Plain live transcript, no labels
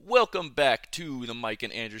Welcome back to the Mike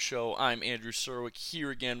and Andrew Show. I'm Andrew Serwick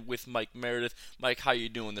here again with Mike Meredith. Mike, how you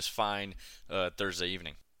doing this fine Thursday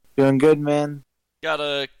evening? Doing good, man. Got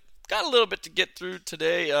a little bit to get through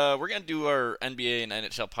today. We're gonna do our NBA and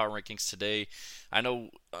NHL power rankings today. I know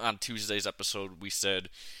on Tuesday's episode we said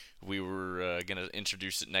we were gonna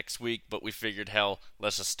introduce it next week, but we figured, hell,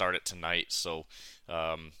 let's just start it tonight. So,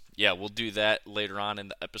 yeah, we'll do that later on in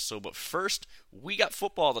the episode. But first, we got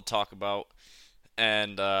football to talk about.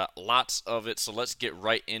 And lots of it, so let's get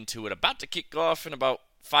right into it. About to kick off in about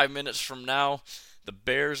 5 minutes from now. The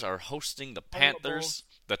Bears are hosting the Panthers,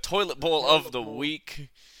 the toilet bowl of the week.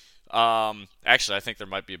 Actually, I think there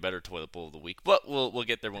might be a better toilet bowl of the week, but we'll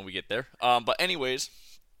get there when we get there. But anyways,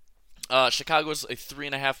 Chicago's a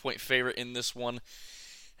 3.5-point favorite in this one,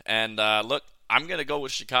 and look, I'm gonna go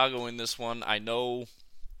with Chicago in this one. I know,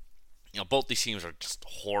 both these teams are just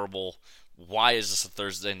horrible. Why is this a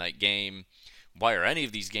Thursday night game? Why are any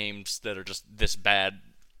of these games that are just this bad,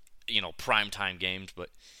 primetime games? But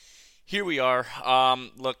here we are.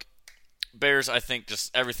 Look, Bears, I think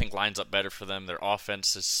just everything lines up better for them. Their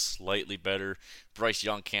offense is slightly better. Bryce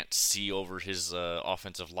Young can't see over his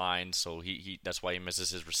offensive line, so that's why he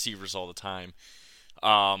misses his receivers all the time.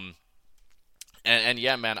 And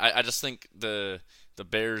yeah, man, I just think the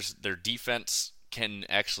Bears, their defense can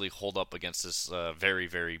actually hold up against this very,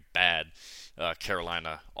 very bad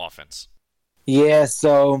Carolina offense. Yeah,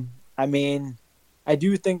 so, I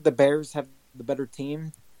do think the Bears have the better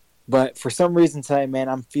team, but for some reason today, man,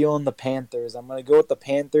 I'm feeling the Panthers. I'm going to go with the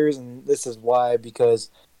Panthers, and this is why,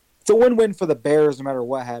 because it's a win-win for the Bears no matter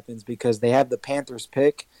what happens, because they have the Panthers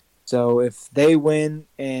pick. So if they win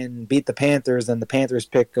and beat the Panthers, then the Panthers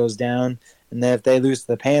pick goes down, and then if they lose to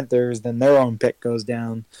the Panthers, then their own pick goes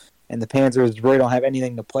down, and the Panthers really don't have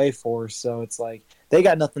anything to play for, so it's like they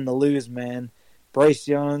got nothing to lose, man. Bryce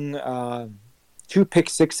Young, 2 pick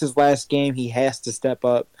sixes last game. He has to step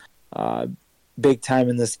up big time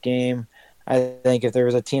in this game. I think if there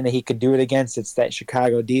was a team that he could do it against, it's that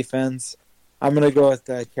Chicago defense. I'm going to go with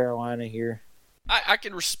Carolina here. I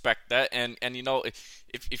can respect that, and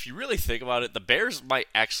if you really think about it, the Bears might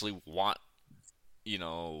actually want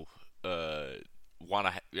to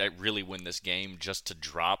really win this game just to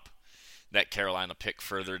drop that Carolina pick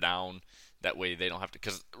further down. That way they don't have to,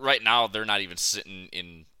 because right now they're not even sitting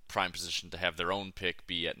in prime position to have their own pick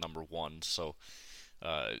be at number 1. So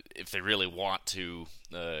if they really want to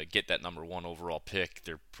get that number 1 overall pick,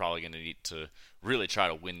 they're probably going to need to really try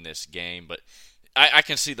to win this game. But I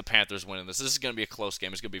can see the Panthers winning this. This is going to be a close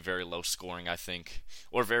game. It's going to be very low scoring, I think,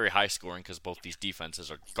 or very high scoring, because both these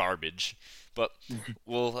defenses are garbage. But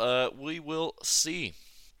we will see.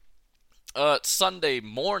 Sunday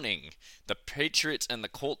morning, the Patriots and the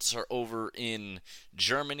Colts are over in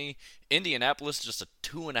Germany. Indianapolis just a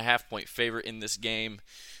 2.5-point favorite in this game.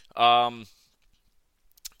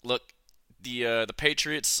 Look, the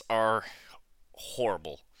Patriots are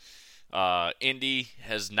horrible. Indy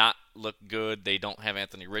has not looked good. They don't have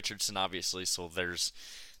Anthony Richardson, obviously, so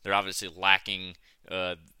they're obviously lacking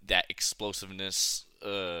that explosiveness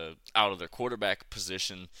out of their quarterback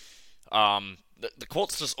position. The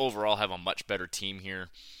Colts just overall have a much better team here.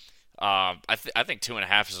 I think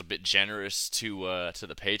 2.5 is a bit generous to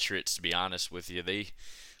the Patriots, to be honest with you. They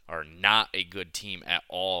are not a good team at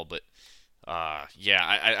all. But I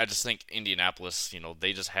just think Indianapolis,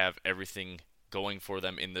 they just have everything going for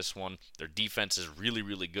them in this one. Their defense is really,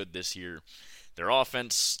 really good this year. Their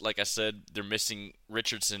offense, like I said, they're missing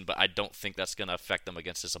Richardson, but I don't think that's going to affect them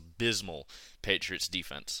against this abysmal Patriots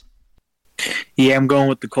defense. Yeah, I'm going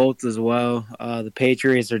with the Colts as well. The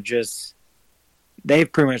Patriots are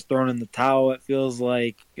they've pretty much thrown in the towel, it feels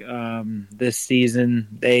like, this season.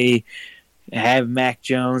 They have Mac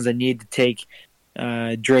Jones. They need to take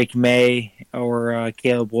Drake May or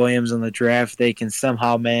Caleb Williams in the draft. They can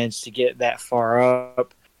somehow manage to get that far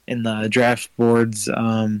up in the draft boards.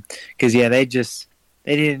 Because,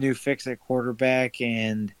 they need a new fix at quarterback,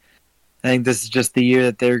 and I think this is just the year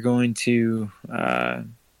that they're going to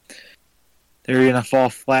fall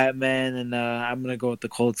flat, man, and I'm going to go with the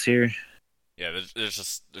Colts here. Yeah, there's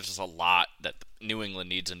just a lot that New England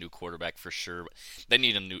needs a new quarterback for sure. They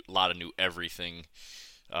need a lot of new everything,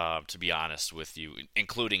 to be honest with you,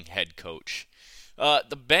 including head coach.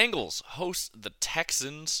 The Bengals host the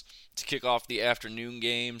Texans to kick off the afternoon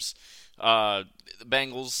games. The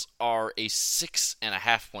Bengals are a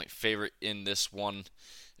 6.5-point favorite in this one,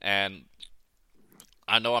 and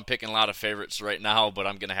I know I'm picking a lot of favorites right now, but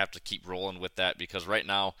I'm going to have to keep rolling with that, because right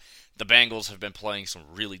now the Bengals have been playing some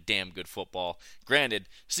really damn good football. Granted,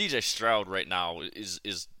 C.J. Stroud right now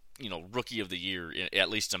is rookie of the year, at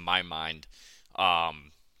least in my mind.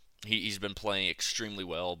 He's been playing extremely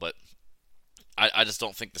well, but I just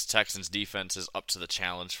don't think this Texans defense is up to the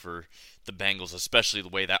challenge for the Bengals, especially the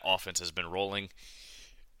way that offense has been rolling.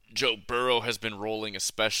 Joe Burrow has been rolling,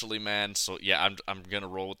 especially, man. So yeah, I'm gonna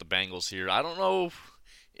roll with the Bengals here. I don't know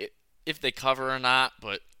if they cover or not,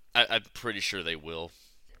 but I'm pretty sure they will.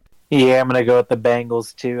 Yeah, I'm going to go with the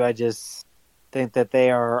Bengals too. I just think that they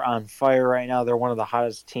are on fire right now. They're one of the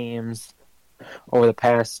hottest teams over the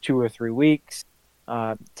past 2 or 3 weeks.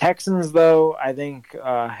 Texans, though, I think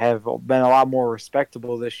have been a lot more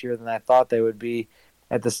respectable this year than I thought they would be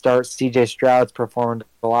at the start. CJ Stroud's performed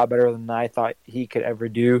a lot better than I thought he could ever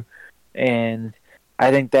do. And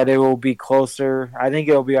I think that it will be closer. I think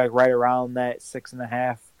it will be like right around that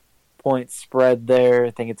 6.5 point spread there.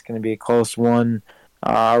 I think it's going to be a close one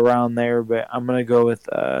around there, but I'm going to go with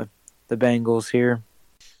the Bengals here.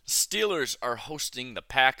 Steelers are hosting the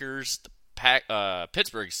Packers.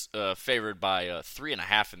 Pittsburgh's favored by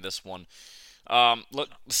 3.5 in this one. Look,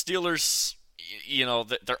 the Steelers,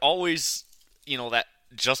 they're always, that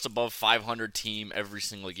just above 500 team every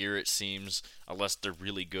single year, it seems. Unless they're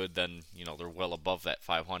really good, then, they're well above that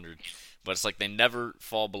 500. But it's like they never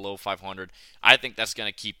fall below 500. I think that's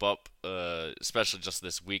going to keep up, especially just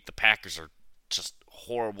this week. The Packers are just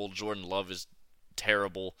horrible. Jordan Love is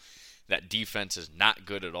terrible. That defense is not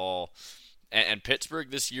good at all. And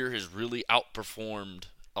Pittsburgh this year has really outperformed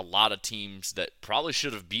a lot of teams that probably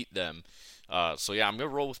should have beat them. So yeah, I'm going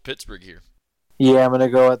to roll with Pittsburgh here. Yeah, I'm going to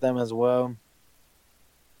go with them as well.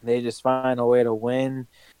 They just find a way to win.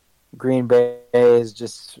 Green Bay has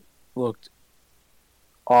just looked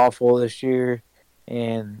awful this year,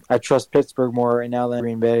 and I trust Pittsburgh more right now than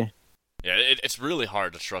Green Bay. Yeah, it's really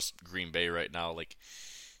hard to trust Green Bay right now. Like,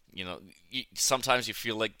 sometimes you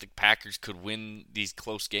feel like the Packers could win these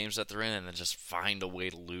close games that they're in and then just find a way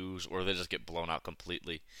to lose, or they just get blown out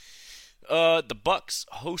completely. The Bucks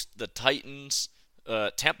host the Titans.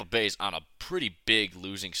 Tampa Bay's on a pretty big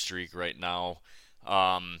losing streak right now.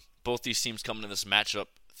 Both these teams coming in this matchup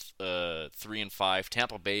 3-5.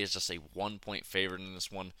 Tampa Bay is just a 1-point favorite in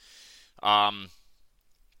this one.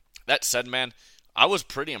 That said, man, I was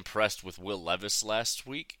pretty impressed with Will Levis last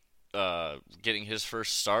week, getting his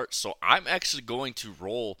first start. So I'm actually going to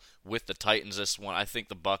roll with the Titans this one. I think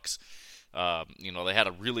the Bucks, they had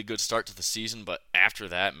a really good start to the season, but after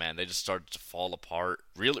that, man, they just started to fall apart.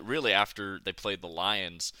 Really after they played the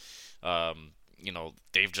Lions,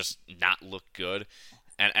 they've just not looked good.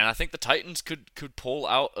 And I think the Titans could pull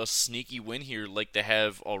out a sneaky win here like they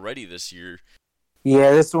have already this year.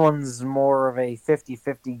 Yeah, this one's more of a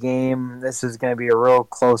 50-50 game. This is going to be a real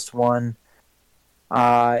close one.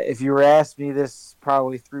 If you were asked me this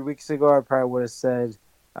probably 3 weeks ago, I probably would have said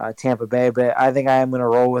Tampa Bay, but I think I am going to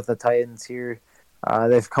roll with the Titans here.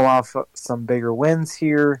 They've come off some bigger wins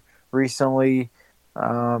here recently.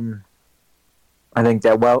 I think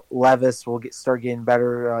that Levis will start getting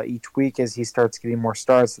better each week as he starts getting more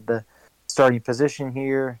starts at the starting position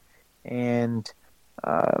here. And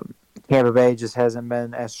Tampa Bay just hasn't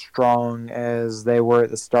been as strong as they were at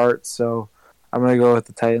the start, so I'm going to go with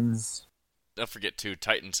the Titans. Don't forget, too,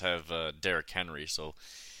 Titans have Derrick Henry, so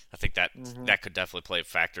I think that could definitely play a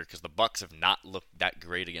factor because the Bucks have not looked that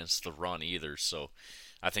great against the run either, so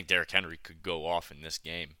I think Derrick Henry could go off in this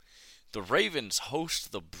game. The Ravens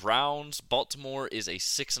host the Browns. Baltimore is a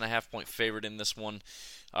 6.5-point favorite in this one.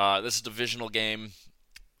 This is a divisional game.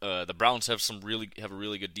 The Browns have a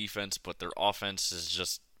really good defense, but their offense is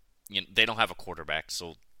just, they don't have a quarterback.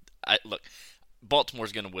 So,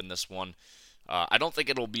 Baltimore's going to win this one. I don't think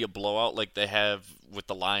it'll be a blowout like they have with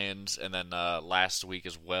the Lions and then last week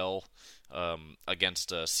as well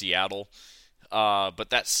against Seattle. But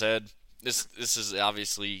that said, this is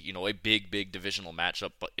obviously a big divisional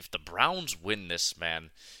matchup. But if the Browns win this,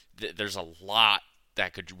 man, there's a lot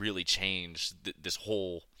that could really change this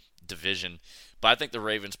whole division. But I think the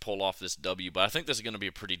Ravens pull off this W. But I think this is going to be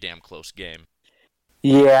a pretty damn close game.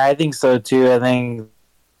 Yeah, I think so too. I think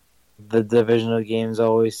the divisional games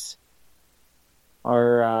always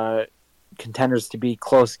are contenders to be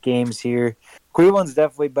close games here. Cleveland's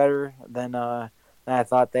definitely better than I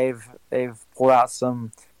thought. They've pulled out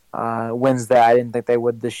some wins that I didn't think they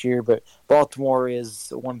would this year, but Baltimore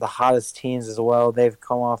is one of the hottest teams as well. They've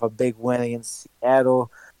come off a big win against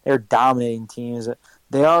Seattle. They're dominating teams.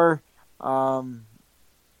 They are, I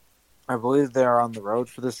believe they are on the road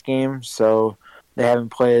for this game, so they haven't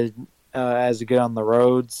played as good on the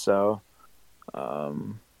road, so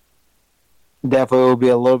definitely will be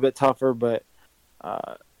a little bit tougher, but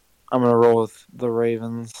I'm going to roll with the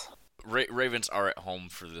Ravens. Ravens are at home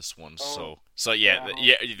for this one, so yeah,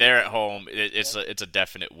 they're at home. It's a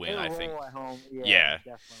definite win, I think. At home. Yeah.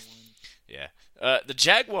 Definitely win. Yeah. The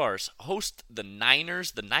Jaguars host the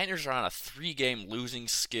Niners. The Niners are on a 3-game losing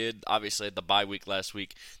skid. Obviously, had the bye week last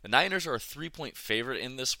week. The Niners are a 3-point favorite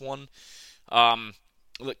in this one.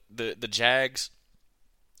 Look, the Jags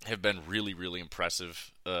have been really, really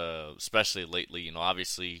impressive, especially lately.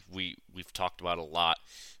 Obviously we've talked about it a lot.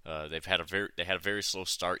 They had a very slow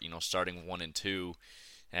start. Starting 1-2,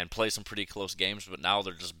 and play some pretty close games. But now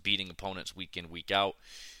they're just beating opponents week in, week out.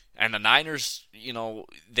 And the Niners,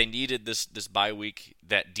 they needed this bye week.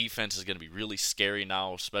 That defense is going to be really scary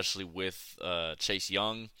now, especially with Chase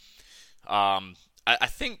Young. I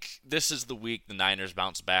think this is the week the Niners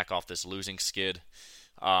bounce back off this losing skid.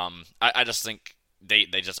 I just think they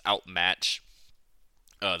just outmatch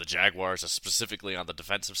the Jaguars, specifically on the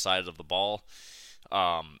defensive side of the ball.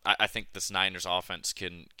 I think this Niners offense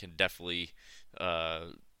can definitely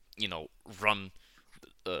run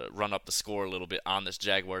up the score a little bit on this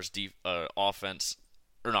Jaguars offense,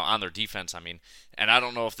 or no, on their defense. I mean, and I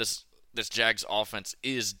don't know if this Jags offense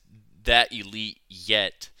is that elite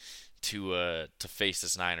yet to face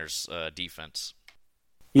this Niners defense.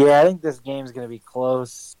 Yeah, I think this game's going to be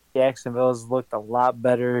close. Jacksonville's looked a lot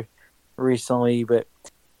better recently, but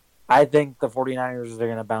I think the 49ers are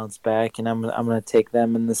going to bounce back, and I'm going to take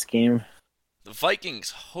them in this game. The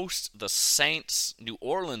Vikings host the Saints. New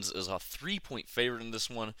Orleans is a 3-point favorite in this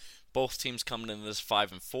one. Both teams coming in this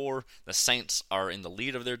 5-4. The Saints are in the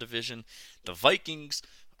lead of their division. The Vikings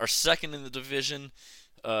are second in the division,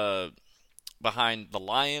 behind the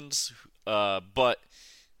Lions. But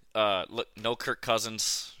look, no Kirk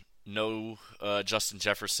Cousins, no Justin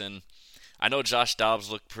Jefferson. I know Josh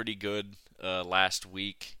Dobbs looked pretty good last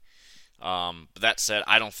week. But that said,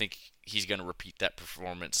 I don't think he's going to repeat that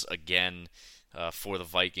performance again for the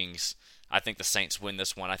Vikings. I think the Saints win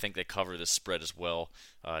this one. I think they cover this spread as well.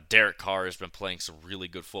 Derek Carr has been playing some really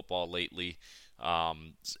good football lately.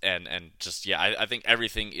 And just, yeah, I think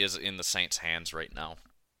everything is in the Saints' hands right now.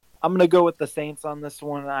 I'm going to go with the Saints on this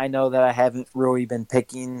one. I know that I haven't really been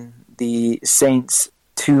picking the Saints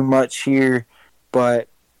too much here, but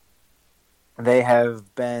they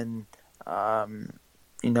have been,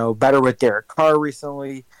 better with Derek Carr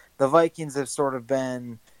recently. The Vikings have sort of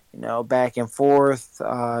been, back and forth.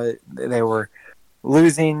 They were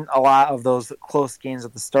losing a lot of those close games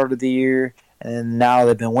at the start of the year, and now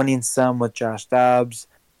they've been winning some with Josh Dobbs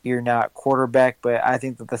here now at quarterback, but I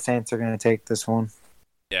think that the Saints are going to take this one.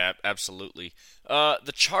 Yeah, absolutely.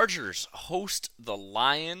 The Chargers host the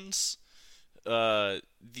Lions. The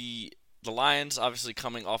Lions obviously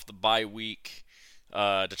coming off the bye week.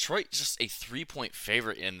 Detroit just a 3-point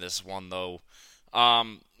favorite in this one, though.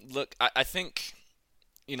 Look, I think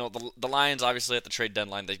the Lions obviously at the trade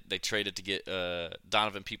deadline they traded to get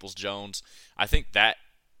Donovan Peoples-Jones. I think that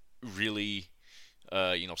really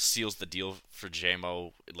seals the deal for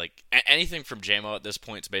JMO. Like anything from JMO at this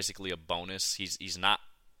point is basically a bonus. He's not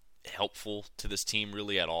helpful to this team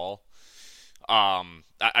really at all.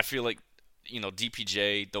 I feel like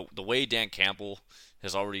DPJ, the way Dan Campbell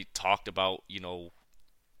has already talked about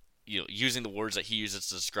using the words that he uses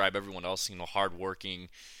to describe everyone else, hardworking,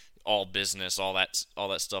 all business, all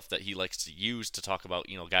that stuff that he likes to use to talk about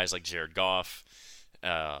guys like Jared Goff,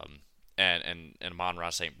 and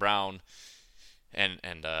Amon-Ra St. Brown, and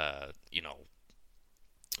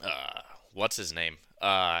what's his name?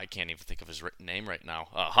 I can't even think of his name right now.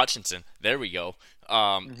 Hutchinson. There we go.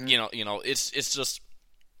 It's just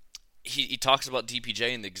he talks about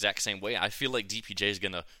DPJ in the exact same way. I feel like DPJ is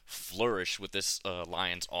gonna flourish with this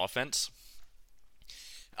Lions offense.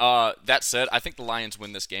 That said, I think the Lions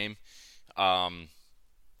win this game. I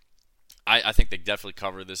think they definitely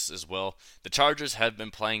cover this as well. The Chargers have been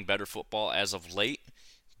playing better football as of late,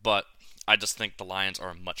 but I just think the Lions are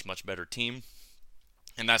a much, much better team.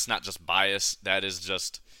 And that's not just bias. That is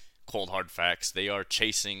just cold, hard facts. They are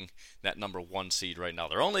chasing that number 1 seed right now.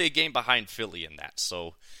 They're only a game behind Philly in that,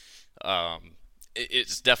 so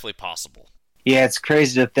it's definitely possible. Yeah, it's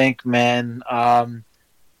crazy to think, man.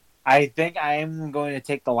 I think I am going to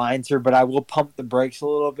take the Lions here, but I will pump the brakes a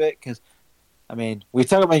little bit because, we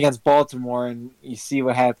took them against Baltimore, and you see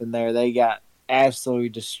what happened there. They got absolutely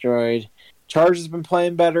destroyed. Chargers have been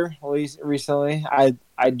playing better, at least recently. I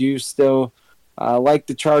do still like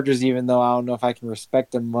the Chargers, even though I don't know if I can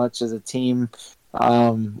respect them much as a team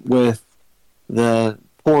with the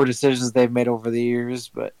poor decisions they've made over the years.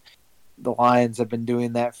 But the Lions have been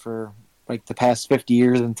doing that for like the past 50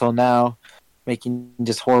 years until now, making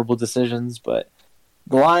just horrible decisions. But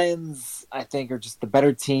the Lions, I think, are just the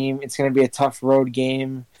better team. It's going to be a tough road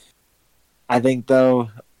game. I think, though,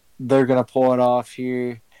 they're going to pull it off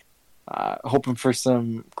here, hoping for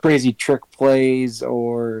some crazy trick plays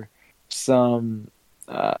or some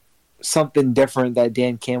something different that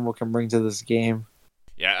Dan Campbell can bring to this game.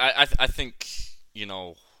 Yeah, I think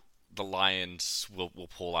the Lions will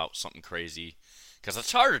pull out something crazy because the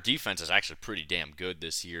Charger defense is actually pretty damn good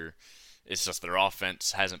this year. It's just their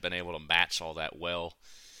offense hasn't been able to match all that well.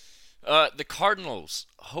 The Cardinals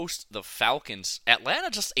host the Falcons. Atlanta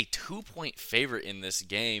just a 2-point favorite in this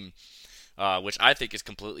game, which I think is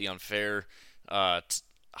completely unfair.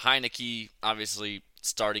 Heineke obviously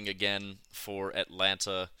starting again for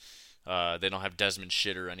Atlanta. They don't have Desmond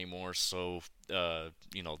Shitter anymore, so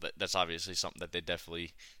that's obviously something that they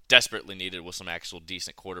desperately needed with some actual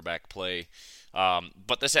decent quarterback play.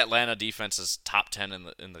 But this Atlanta defense is top 10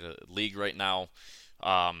 in the league right now.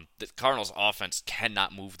 The Cardinals' offense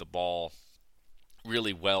cannot move the ball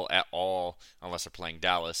really well at all unless they're playing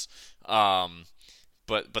Dallas.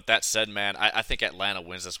 But that said, man, I think Atlanta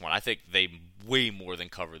wins this one. I think they way more than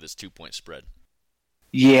cover this 2-point spread.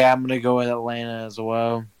 Yeah, I'm gonna go with Atlanta as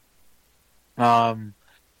well.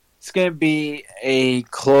 It's gonna be a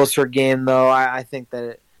closer game though. I think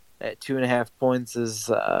that at 2.5 points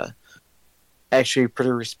is actually a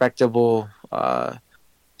pretty respectable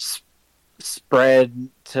spread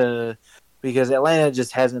because Atlanta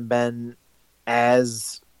just hasn't been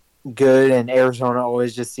as good, and Arizona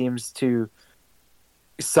always just seems to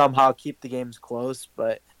somehow keep the games close.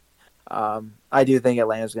 But I do think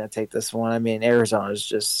Atlanta's going to take this one. I mean, Arizona's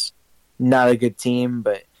just not a good team,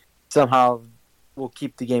 but somehow will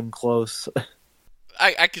keep the game close.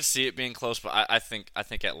 I could see it being close, but I think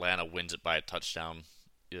Atlanta wins it by a touchdown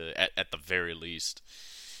at the very least.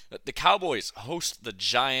 The Cowboys host the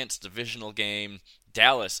Giants divisional game.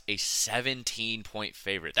 Dallas, a 17-point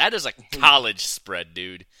favorite. That is a college spread,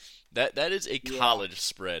 dude. That is a college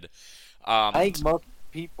spread. I think most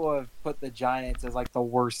people have put the Giants as like the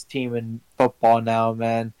worst team in football now,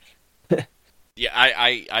 man. Yeah,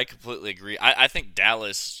 I completely agree. I think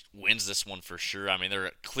Dallas wins this one for sure. I mean,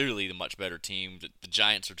 they're clearly the much better team. The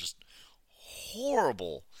Giants are just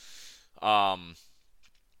horrible.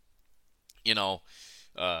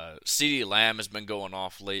 CeeDee Lamb has been going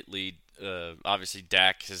off lately. Obviously,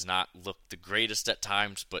 Dak has not looked the greatest at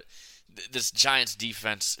times, but this Giants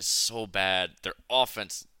defense is so bad. Their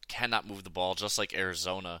offense cannot move the ball, just like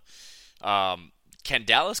Arizona. Can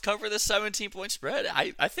Dallas cover this 17-point spread?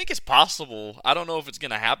 I think it's possible. I don't know if it's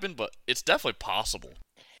going to happen, but it's definitely possible.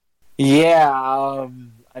 Yeah,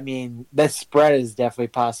 I mean, that spread is definitely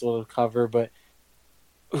possible to cover, but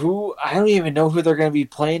I don't even know who they're going to be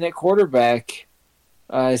playing at quarterback.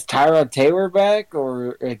 Is Tyrod Taylor back,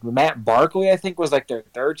 or like Matt Barkley? I think was like their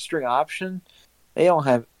third string option. They don't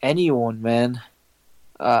have anyone, man.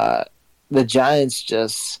 The Giants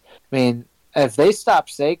just, I mean, if they stop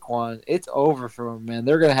Saquon, it's over for them, man.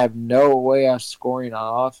 They're gonna have no way of scoring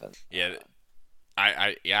on offense. Yeah,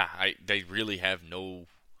 they really have no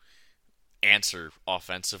answer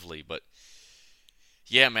offensively, but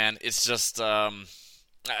yeah, man, it's just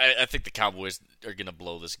I think the Cowboys are gonna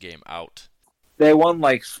blow this game out. They won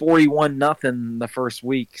like 41-0 the first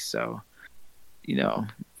week, so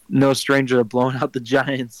no stranger to blowing out the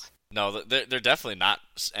Giants. No, they're definitely not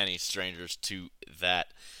any strangers to that.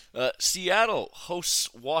 Seattle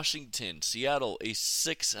hosts Washington. Seattle, a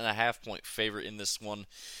 6.5-point favorite in this one.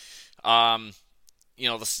 The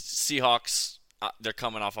Seahawks, they're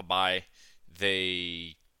coming off a bye.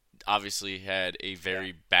 They obviously had a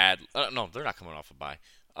very bad. No, they're not coming off a bye.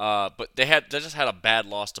 But they just had a bad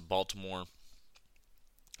loss to Baltimore.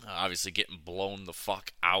 Obviously, getting blown the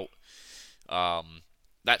fuck out.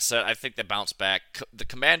 That said, I think they bounce back. The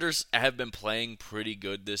Commanders have been playing pretty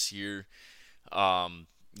good this year.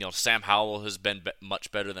 Sam Howell has been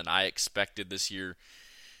much better than I expected this year.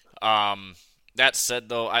 That said,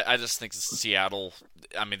 though, I just think Seattle,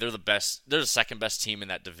 I mean, they're the best. They're the second best team in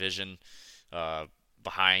that division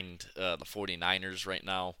behind the 49ers right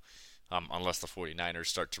now, unless the 49ers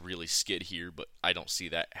start to really skid here, but I don't see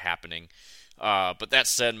that happening. But that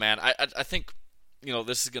said, man, I think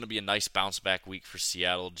this is going to be a nice bounce back week for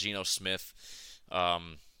Seattle. Geno Smith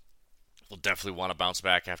will definitely want to bounce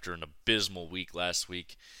back after an abysmal week last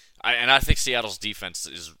week. I think Seattle's defense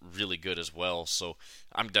is really good as well, so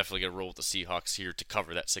I'm definitely going to roll with the Seahawks here to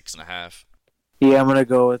cover that 6.5. Yeah, I'm going to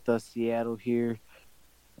go with Seattle here.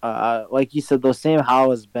 Like you said, though, Sam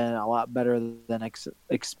Howell has been a lot better than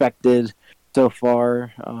expected so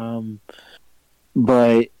far.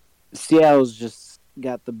 But Seattle's just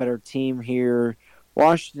got the better team here.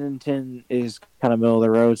 Washington is kind of middle of the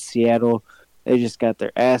road. Seattle, they just got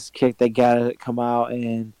their ass kicked. They got to come out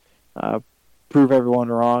and prove everyone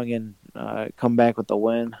wrong and come back with the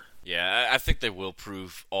win. Yeah, I think they will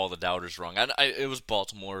prove all the doubters wrong. It was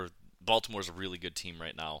Baltimore. Baltimore's a really good team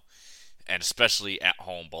right now. and especially at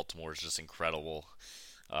home, Baltimore is just incredible.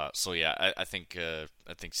 So yeah, I think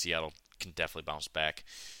Seattle can definitely bounce back.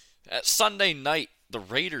 Sunday night, the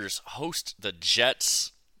Raiders host the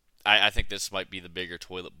Jets. I think this might be the bigger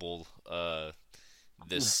toilet bowl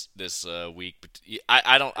this week. But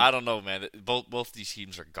I don't know, man. Both these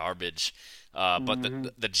teams are garbage. But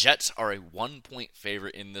the Jets are a 1-point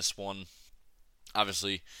favorite in this one.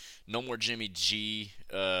 Obviously, no more Jimmy G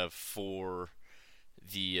for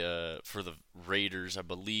the Raiders, I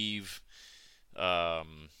believe. Oh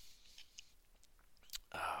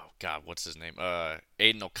God, what's his name?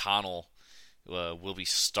 Aiden O'Connell will be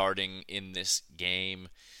starting in this game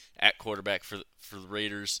at quarterback for the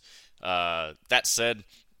Raiders. That said,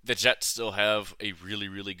 the Jets still have a really,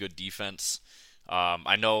 really good defense.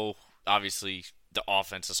 I know, obviously, the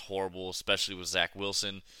offense is horrible, especially with Zach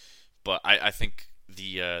Wilson, but I think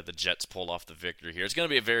the Jets pulled off the victory here. It's going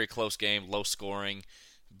to be a very close game, low scoring,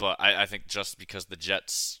 but I think just because the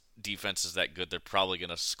Jets' defense is that good, they're probably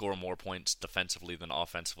going to score more points defensively than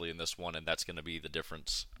offensively in this one, and that's going to be the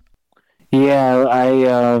difference. Yeah,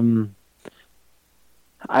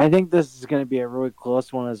 I think this is going to be a really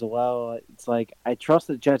close one as well. It's like I trust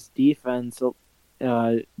the Jets defense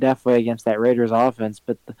definitely against that Raiders offense,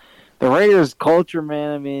 but the Raiders culture,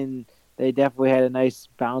 man, I mean, they definitely had a nice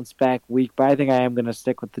bounce back week, but I think I am going to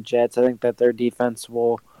stick with the Jets. I think that their defense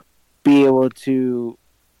will be able to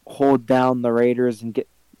hold down the Raiders and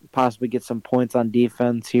possibly get some points on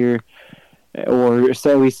defense here, or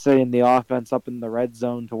so we say in the offense up in the red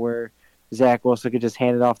zone to where Zach Wilson could just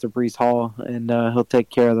hand it off to Breece Hall and he'll take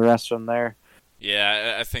care of the rest from there.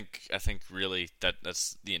 Yeah, I think really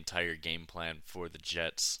that's the entire game plan for the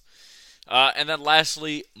Jets. And then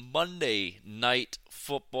lastly, Monday Night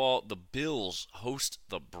Football, the Bills host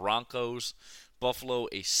the Broncos. Buffalo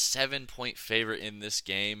a 7-point favorite in this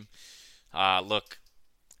game. Look,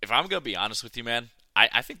 if I'm going to be honest with you, man,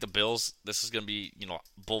 I think the Bills, this is going to be,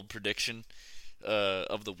 bold prediction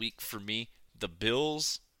of the week for me. The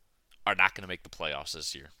Bills are not going to make the playoffs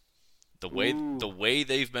this year. The way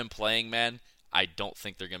they've been playing, man, I don't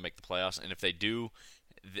think they're going to make the playoffs. And if they do,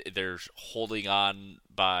 they're holding on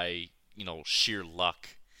by, sheer luck.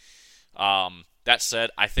 That said,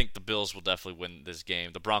 I think the Bills will definitely win this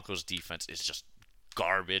game. The Broncos' defense is just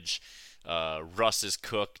garbage. Russ is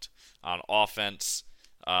cooked on offense.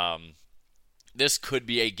 This could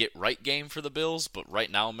be a get-right game for the Bills, but right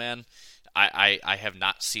now, man, I have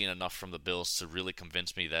not seen enough from the Bills to really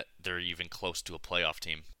convince me that they're even close to a playoff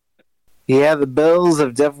team. Yeah, the Bills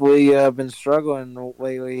have definitely been struggling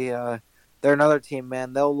lately. They're another team,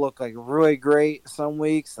 man. They'll look like really great some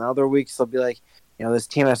weeks, and other weeks they'll be like, this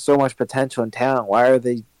team has so much potential and talent. Why are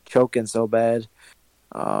they choking so bad?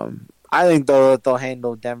 I think they'll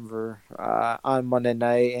handle Denver on Monday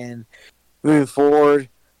night, and moving forward,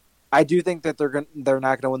 I do think that they're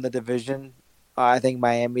not going to win the division. I think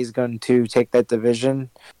Miami's going to take that division,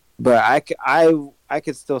 but I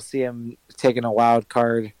could still see them taking a wild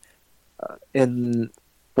card in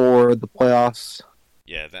for the playoffs.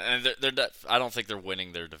 Yeah, and I don't think they're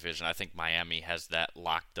winning their division. I think Miami has that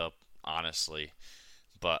locked up, honestly.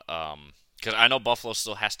 But because I know Buffalo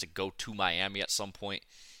still has to go to Miami at some point,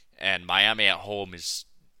 and Miami at home is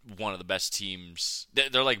one of the best teams.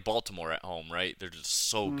 They're like Baltimore at home, right? They're just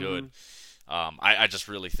so good. I just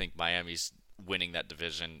really think Miami's winning that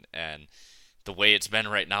division, and the way it's been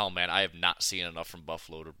right now, man, I have not seen enough from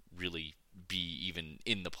Buffalo to really be even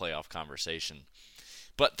in the playoff conversation.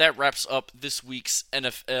 But that wraps up this week's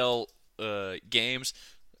NFL games.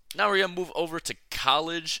 Now we're going to move over to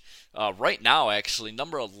college. Right now, actually,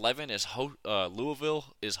 number 11 is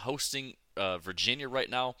Louisville is hosting Virginia right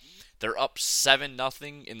now. They're up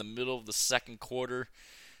 7-0 in the middle of the second quarter.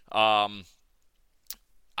 I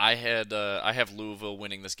have Louisville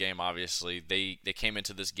winning this game, obviously. They came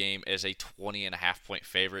into this game as a 20.5-point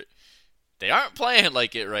favorite. They aren't playing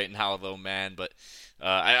like it right now, though, man. But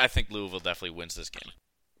I think Louisville definitely wins this game.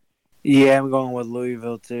 Yeah, I'm going with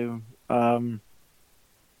Louisville, too.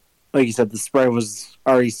 Like you said, the spread was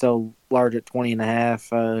already so large at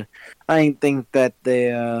 20.5. I didn't think that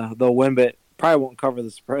they'll win, but probably won't cover the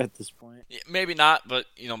spread at this point. Yeah, maybe not, but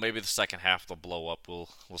maybe the second half they'll blow up. We'll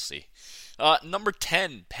see. Number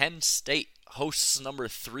 10, Penn State hosts number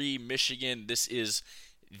 3, Michigan. This is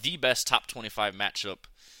the best top 25 matchup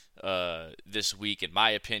this week, in my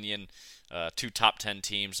opinion. Two top 10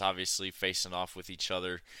 teams, obviously, facing off with each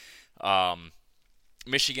other.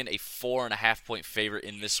 Michigan, a 4.5-point favorite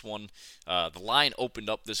in this one. The line opened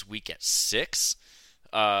up this week at 6.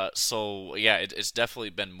 So, yeah, it's definitely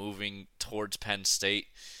been moving towards Penn State.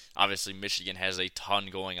 Obviously, Michigan has a ton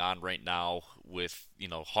going on right now with,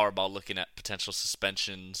 Harbaugh looking at potential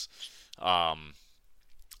suspensions. Um,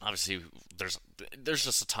 Obviously, there's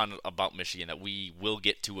just a ton about Michigan that we will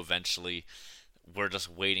get to eventually. We're just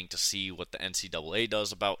waiting to see what the NCAA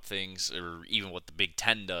does about things, or even what the Big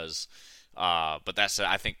Ten does. But that said,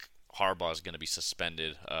 I think Harbaugh is going to be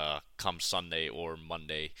suspended come Sunday or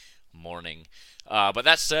Monday morning. But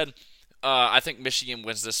that said, I think Michigan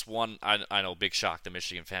wins this one. I know, big shock to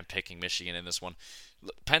Michigan fan picking Michigan in this one.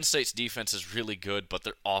 Penn State's defense is really good, but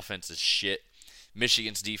their offense is shit.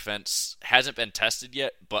 Michigan's defense hasn't been tested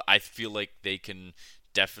yet, but I feel like they can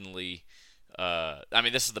definitely.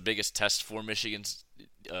 This is the biggest test for Michigan's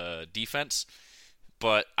defense,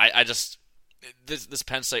 but I just this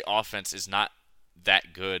Penn State offense is not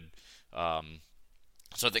that good.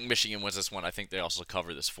 So I think Michigan wins this one. I think they also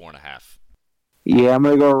cover this 4.5. Yeah, I'm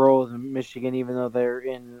gonna go roll with Michigan, even though they're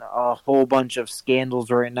in a whole bunch of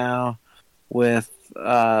scandals right now with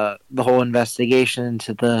the whole investigation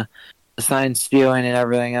into the sign stealing and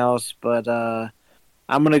everything else. But I'm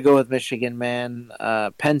gonna go with Michigan, man.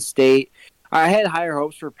 Penn State. I had higher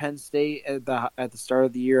hopes for Penn State at the start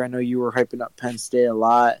of the year. I know you were hyping up Penn State a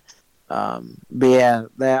lot, but yeah,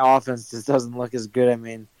 that offense just doesn't look as good. I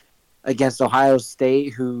mean, against Ohio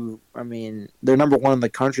State, who they're number one in the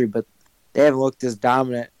country, but they haven't looked as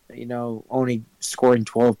dominant. You know, only scoring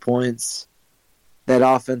 12 points. That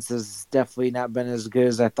offense has definitely not been as good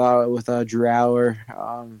as I thought with Drew Aller.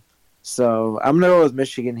 So I'm gonna go with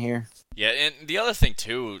Michigan here. Yeah, and the other thing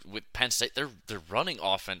too with Penn State, their running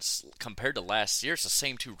offense compared to last year, it's the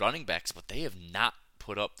same two running backs, but they have not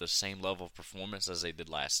put up the same level of performance as they did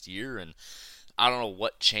last year. And I don't know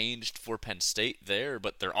what changed for Penn State there,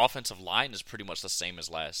 but their offensive line is pretty much the same as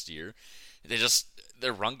last year.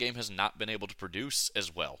 Their run game has not been able to produce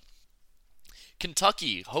as well.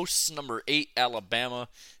 Kentucky hosts number 8 Alabama.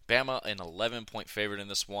 Bama an 11-point favorite in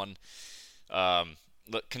this one.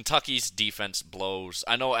 Look, Kentucky's defense blows.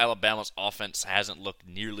 I know Alabama's offense hasn't looked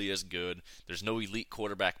nearly as good. There's no elite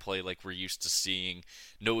quarterback play like we're used to seeing.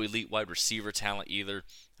 No elite wide receiver talent either.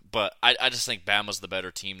 But I just think Bama's the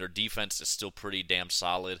better team. Their defense is still pretty damn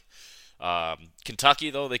solid. Kentucky,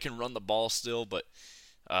 though, they can run the ball still, but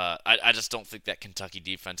I just don't think that Kentucky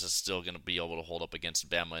defense is still going to be able to hold up against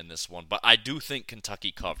Bama in this one. But I do think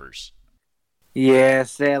Kentucky covers. Yeah,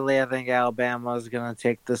 sadly, I think Alabama is going to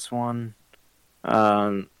take this one.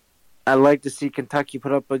 I'd like to see Kentucky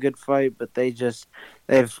put up a good fight, but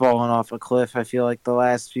they've fallen off a cliff, I feel like, the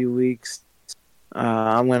last few weeks.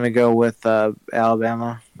 I'm going to go with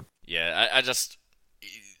Alabama. Yeah, I just...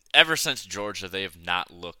 Ever since Georgia, they have not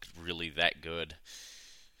looked really that good.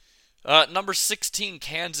 Number 16,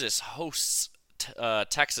 Kansas hosts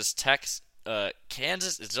Texas Tech.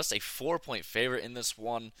 Kansas is just a 4-point favorite in this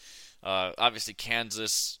one. Obviously,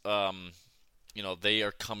 Kansas, they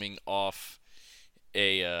are coming off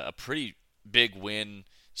a pretty big win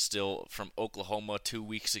still from Oklahoma 2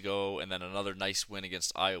 weeks ago, and then another nice win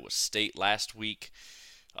against Iowa State last week.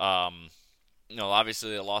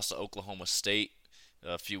 Obviously they lost to Oklahoma State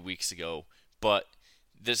a few weeks ago, but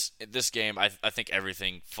this game, I think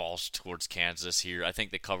everything falls towards Kansas here. I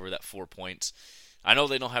think they cover that 4 points. I know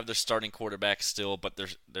they don't have their starting quarterback still, but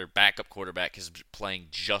their backup quarterback is playing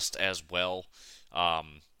just as well.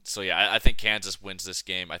 So yeah, I think Kansas wins this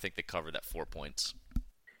game. I think they cover that 4 points.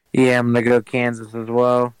 Yeah, I'm going to go Kansas as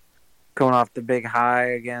well. Coming off the big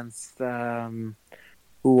high against, who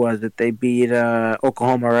was it? They beat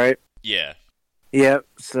Oklahoma, right? Yeah. Yep,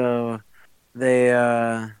 so they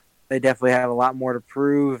definitely have a lot more to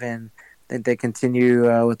prove, and I think they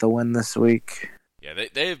continue with the win this week. Yeah,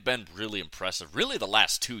 they've been really impressive, really the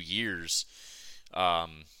last 2 years. But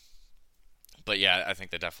yeah, I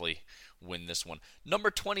think they definitely win this one.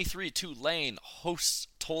 Number 23, Tulane hosts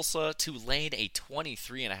Tulsa. Tulane a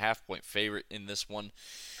 23.5-point favorite in this one.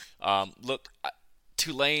 Look,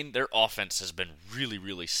 Tulane, their offense has been really,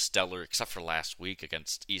 really stellar, except for last week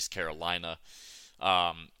against East Carolina.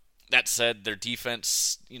 That said, their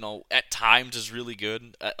defense, at times is really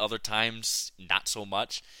good. At other times, not so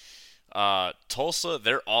much. Tulsa,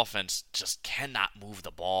 their offense just cannot move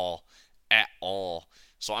the ball at all.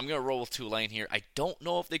 So I'm going to roll with Tulane here. I don't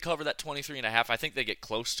know if they cover that 23.5. I think they get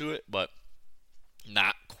close to it, but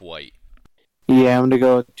not quite. Yeah, I'm going to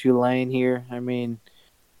go with Tulane here. I mean,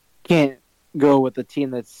 can't go with a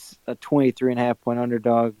team that's a 23.5-point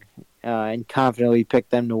underdog and confidently pick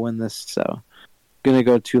them to win this. So, going to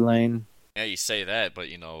go Tulane. Yeah, you say that, but,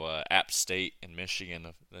 App State and Michigan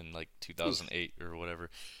in, 2008 or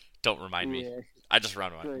whatever. Don't remind me. Yeah. I just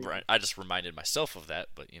reminded myself of that,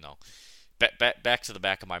 but, back to the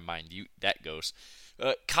back of my mind, that goes.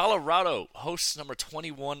 Colorado hosts number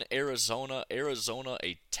 21 Arizona. Arizona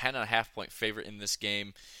a 10.5-point favorite in this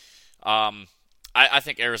game. I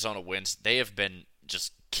think Arizona wins. They have been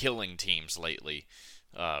just killing teams lately.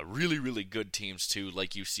 Really, really good teams too,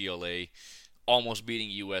 like UCLA, almost beating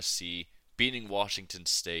USC, beating Washington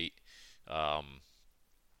State, um,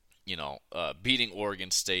 beating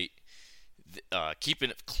Oregon State, keeping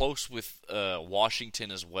it close with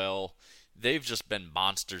Washington as well. They've just been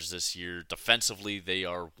monsters this year. Defensively, they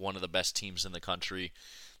are one of the best teams in the country.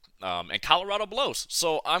 And Colorado blows.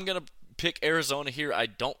 So I'm going to pick Arizona here. I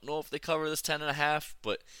don't know if they cover this 10.5,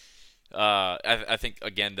 but I think,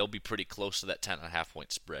 again, they'll be pretty close to that 10.5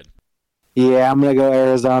 point spread. Yeah, I'm gonna go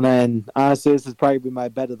Arizona, and honestly, this is probably my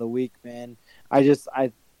bet of the week, man. I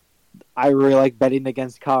really like betting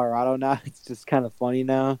against Colorado now. It's just kind of funny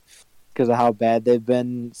now because of how bad they've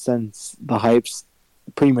been since the hype's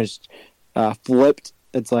pretty much flipped.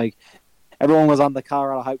 It's like everyone was on the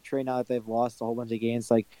Colorado hype train now that they've lost a whole bunch of games.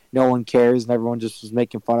 Like no one cares, and everyone just was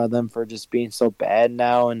making fun of them for just being so bad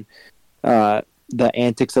now, and the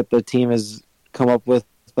antics that the team has come up with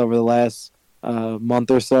over the last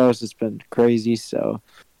month or so. It's just been crazy. So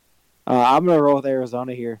I'm gonna roll with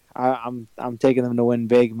Arizona here. I'm taking them to win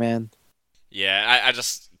big, man. Yeah, I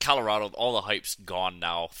just Colorado. All the hype's gone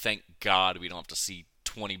now. Thank God we don't have to see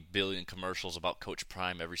 20 billion commercials about Coach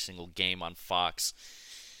Prime every single game on Fox.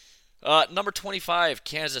 Number 25,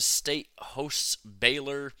 Kansas State hosts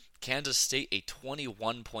Baylor. Kansas State a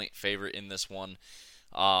 21-point favorite in this one.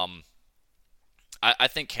 I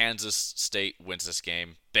think Kansas State wins this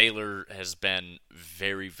game. Baylor has been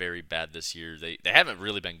very, very bad this year. They haven't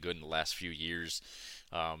really been good in the last few years.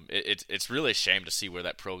 It's really a shame to see where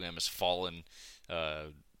that program has fallen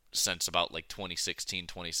since about like 2016,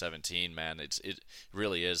 2017, man. It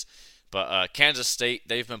really is. But Kansas State,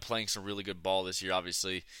 they've been playing some really good ball this year.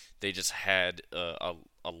 Obviously, they just had a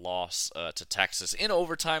loss to Texas in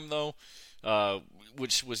overtime, though,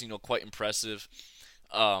 which was quite impressive.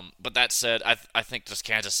 But that said, I think just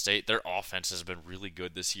Kansas State, their offense has been really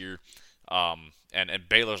good this year. And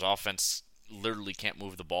Baylor's offense literally can't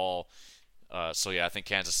move the ball. So yeah, I think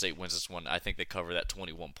Kansas State wins this one. I think they cover that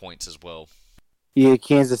 21 points as well. Yeah,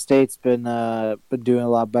 Kansas State's been doing a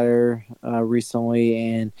lot better recently,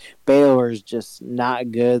 and Baylor's just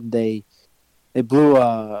not good. They blew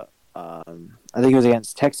I think it was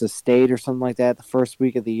against Texas State or something like that. The first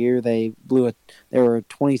week of the year, they were a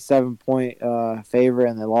 27-point favorite,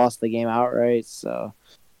 and they lost the game outright. So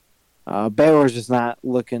Baylor's just not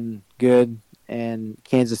looking good, and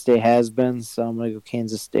Kansas State has been. So I'm gonna go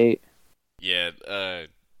Kansas State. Yeah,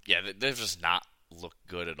 they've just not looked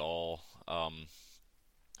good at all.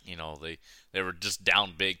 They were just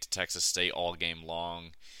down big to Texas State all game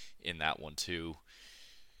long in that one too.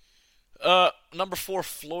 Number 4,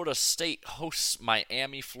 Florida State hosts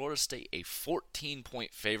Miami. Florida State a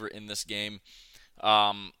 14-point favorite in this game.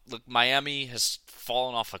 Look, Miami has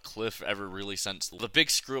fallen off a cliff ever really since the big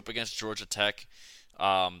screw up against Georgia Tech.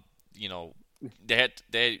 They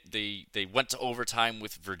went to overtime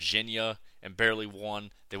with Virginia and barely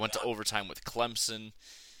won. They went to overtime with Clemson,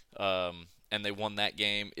 and they won that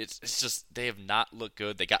game. It's just they have not looked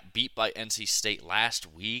good. They got beat by NC State last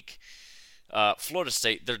week. Florida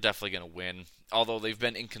State, they're definitely going to win. Although they've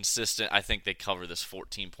been inconsistent, I think they cover this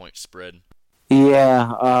 14-point spread.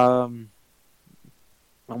 Yeah, I'm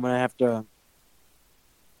going to have to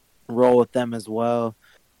roll with them as well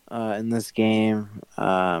in this game.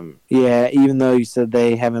 Yeah, even though you said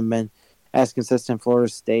they haven't been as consistent,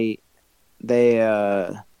 Florida State, they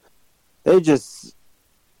just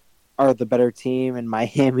are the better team. And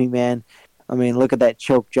Miami, man, I mean, look at that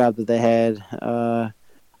choke job that they had.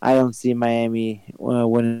 I don't see Miami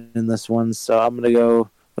winning this one, so I'm going to go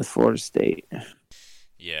with Florida State.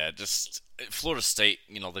 Yeah, just Florida State,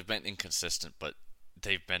 they've been inconsistent, but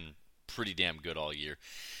they've been pretty damn good all year.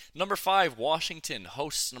 Number 5, Washington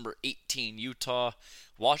hosts number 18, Utah.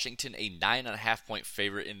 Washington a 9.5-point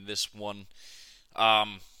favorite in this one.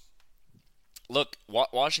 Look,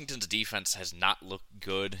 Washington's defense has not looked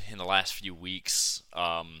good in the last few weeks.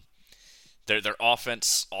 Their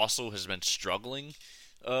offense also has been struggling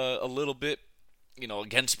a little bit,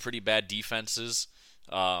 against pretty bad defenses.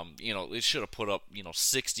 It should have put up,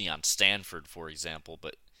 60 on Stanford, for example,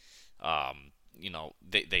 but,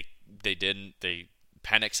 they didn't.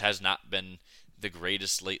 Penix has not been the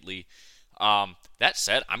greatest lately. That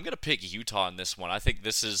said, I'm going to pick Utah in this one. I think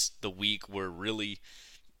this is the week where really,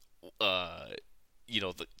 the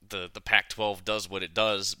Pac-12 does what it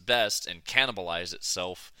does best and cannibalize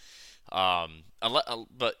itself.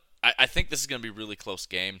 But I think this is going to be a really close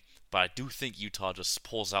game, but I do think Utah just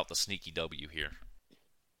pulls out the sneaky W here.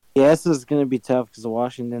 Yeah, this is going to be tough because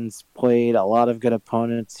Washington's played a lot of good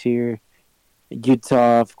opponents here.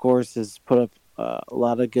 Utah, of course, has put up a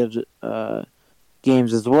lot of good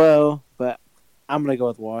games as well, but I'm going to go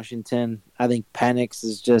with Washington. I think Penix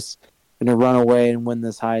is just going to run away and win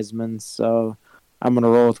this Heisman, so I'm going to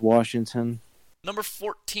roll with Washington. Number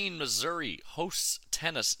 14, Missouri hosts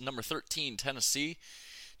number 13, Tennessee.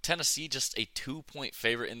 Tennessee just a 2-point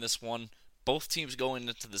favorite in this one. Both teams going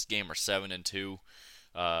into this game are 7-2.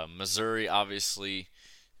 Missouri, obviously,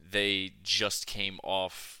 they just came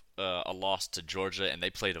off a loss to Georgia, and they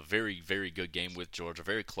played a very, very good game with Georgia,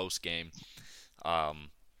 very close game,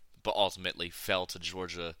 but ultimately fell to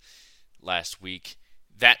Georgia last week.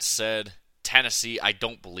 That said, Tennessee, I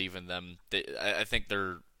don't believe in them. I think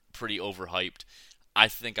they're pretty overhyped. I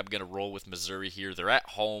think I'm going to roll with Missouri here. They're at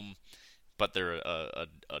home, but they're a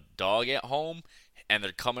dog at home, and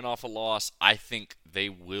they're coming off a loss. I think they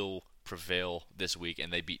will prevail this week,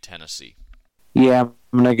 and they beat Tennessee. Yeah, I'm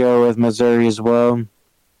going to go with Missouri as well.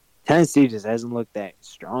 Tennessee just hasn't looked that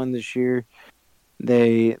strong this year.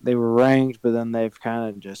 They were ranked, but then they've kind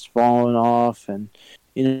of just fallen off, and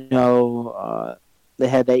they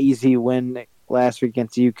had that easy win last week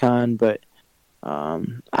against UConn, but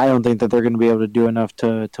I don't think that they're going to be able to do enough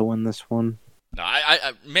to win this one. No,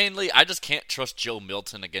 I just can't trust Joe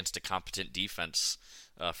Milton against a competent defense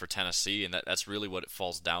for Tennessee, and that's really what it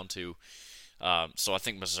falls down to. So I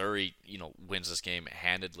think Missouri, wins this game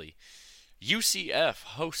handedly. UCF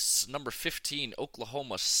hosts number 15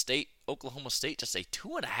 Oklahoma State. Oklahoma State just a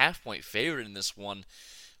 2.5-point favorite in this one,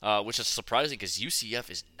 which is surprising because UCF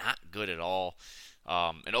is not good at all.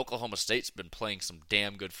 And Oklahoma State's been playing some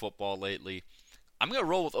damn good football lately. I'm going to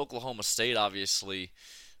roll with Oklahoma State, obviously.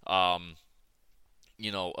 Ollie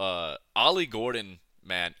Gordon,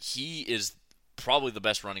 man, he is probably the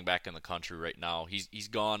best running back in the country right now. He's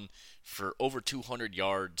gone for over 200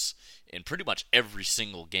 yards in pretty much every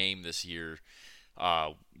single game this year,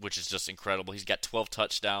 which is just incredible. He's got 12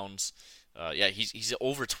 touchdowns. He's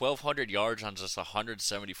over 1,200 yards on just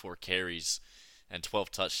 174 carries and 12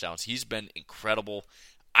 touchdowns. He's been incredible.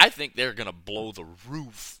 I think they're going to blow the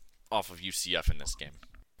roof off of UCF in this game.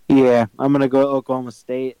 Yeah, I'm going to go Oklahoma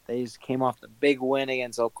State. They just came off the big win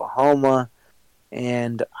against Oklahoma,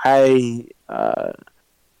 and I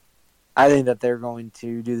think that they're going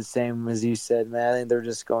to do the same as you said, man. I think they're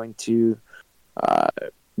just going to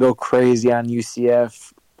go crazy on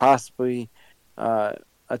UCF, possibly a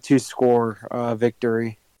 2-score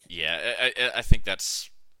victory. Yeah, I think that's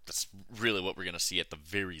really what we're going to see at the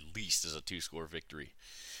very least is a 2-score victory.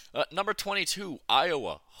 Number 22,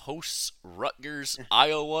 Iowa hosts Rutgers.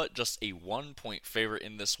 Iowa just a 1-point favorite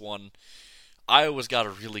in this one. Iowa's got a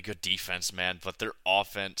really good defense, man, but their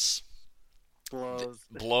offense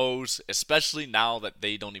blows, especially now that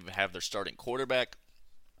they don't even have their starting quarterback,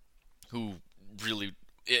 who really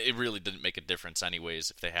didn't make a difference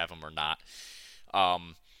anyways if they have him or not.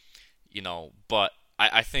 But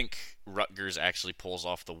I think Rutgers actually pulls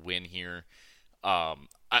off the win here. I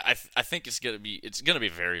think it's gonna be a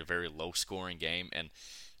very, very low scoring game, and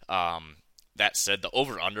that said, the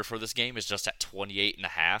over under for this game is just at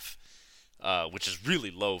 28.5, which is really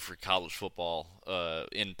low for college football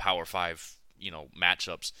in Power 5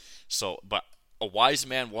 matchups. So, but a wise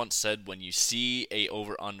man once said, when you see a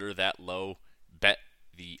over under that low, bet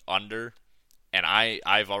the under. And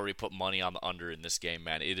I've already put money on the under in this game,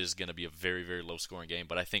 man. It is going to be a very, very low scoring game,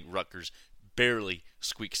 but I think Rutgers barely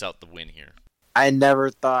squeaks out the win here. I never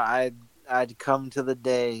thought I'd come to the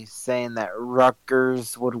day saying that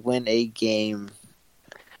Rutgers would win a game.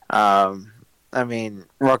 Rutgers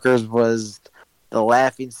was the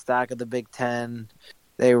laughingstock of the Big Ten.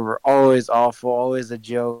 They were always awful, always a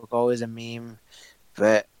joke, always a meme.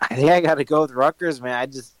 But I think I got to go with Rutgers, man.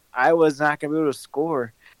 I was not going to be able to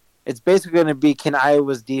score. It's basically going to be, can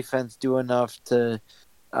Iowa's defense do enough to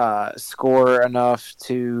score enough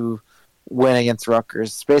to win against Rutgers?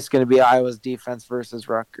 It's basically going to be Iowa's defense versus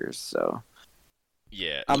Rutgers. So,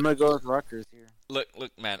 yeah, I'm going to go with Rutgers here. Look,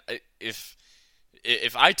 man. If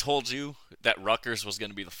I told you that Rutgers was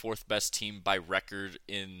going to be the 4th best team by record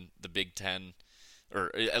in the Big Ten,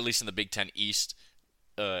 or at least in the Big Ten East,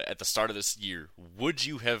 at the start of this year, would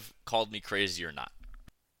you have called me crazy or not?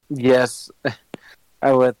 Yes.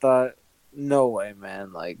 I would have thought, no way,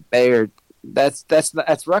 man. Like, that's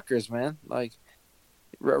Rutgers, man. Like,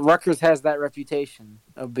 Rutgers has that reputation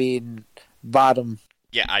of being bottom.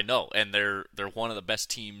 Yeah, I know, and they're one of the best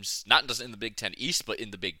teams, not just in the Big Ten East, but in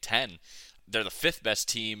the Big Ten. They're the 5th best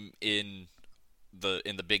team in the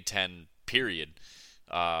Big Ten. Period.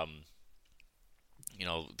 They're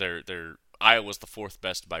Iowa's the 4th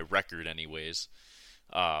best by record, anyways.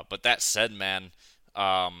 But that said, man.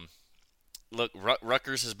 Look,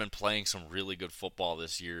 Rutgers has been playing some really good football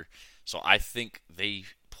this year, so I think they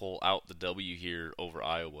pull out the W here over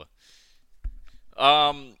Iowa.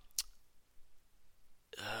 Um,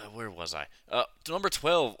 where was I? Number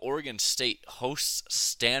 12, Oregon State hosts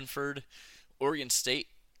Stanford. Oregon State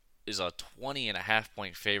is a 20.5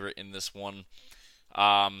 point favorite in this one.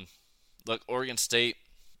 Um, Look, Oregon State,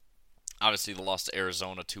 obviously the loss to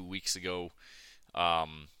Arizona 2 weeks ago.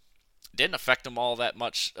 Um, didn't affect them all that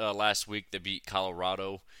much last week. They beat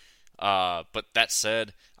Colorado. But that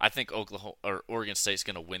said, I think Oklahoma or Oregon State's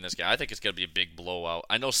going to win this game. I think it's going to be a big blowout.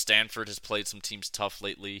 I know Stanford has played some teams tough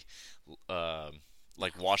lately, uh,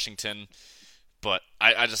 like Washington, but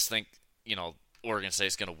I just think Oregon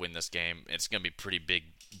State's going to win this game. It's going to be a pretty big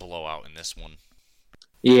blowout in this one.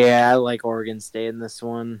 Yeah, I like Oregon State in this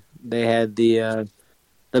one. They had the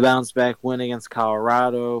bounce back win against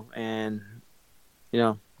Colorado, and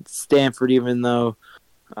Stanford, even though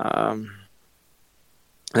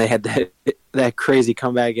they had that crazy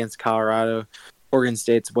comeback against Colorado, Oregon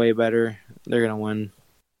State's way better. They're gonna win.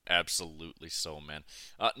 Absolutely so, man.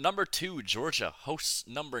 Number 2, Georgia hosts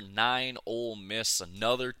number 9, Ole Miss.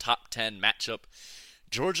 Another top 10 matchup.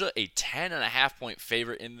 Georgia, a 10.5 point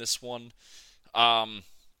favorite in this one.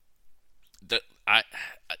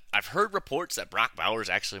 I've heard reports that Brock Bowers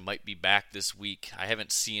actually might be back this week. I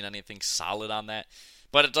haven't seen anything solid on that,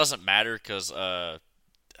 but it doesn't matter because I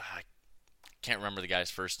can't remember the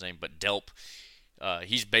guy's first name, but Delp.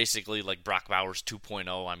 He's basically like Brock Bowers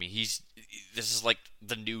 2.0. I mean, this is like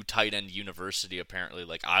the new tight end university apparently,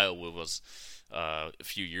 like Iowa was a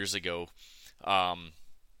few years ago.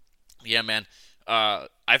 Yeah, man.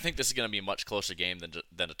 I think this is going to be a much closer game than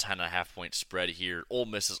a 10.5 point spread here. Ole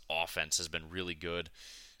Miss's offense has been really good.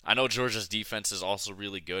 I know Georgia's defense is also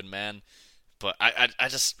really good, man. But I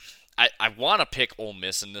want to pick Ole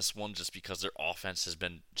Miss in this one just because their offense has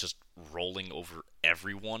been just rolling over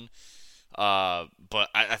everyone. But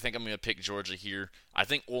I think I'm going to pick Georgia here. I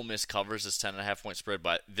think Ole Miss covers this 10.5 point spread,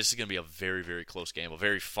 but this is going to be a very, very close game, a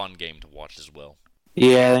very fun game to watch as well.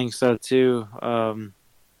 Yeah, I think so too.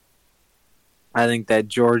 I think that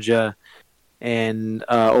Georgia and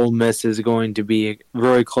Ole Miss is going to be a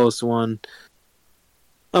very close one.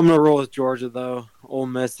 I'm going to roll with Georgia, though. Ole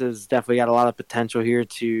Miss has definitely got a lot of potential here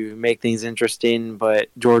to make things interesting, but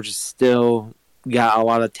Georgia's still got a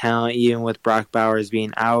lot of talent, even with Brock Bowers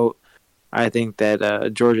being out. I think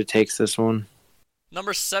that Georgia takes this one.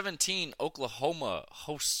 Number 17, Oklahoma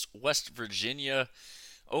hosts West Virginia.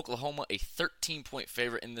 Oklahoma, a 13-point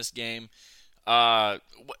favorite in this game.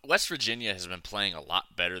 West Virginia has been playing a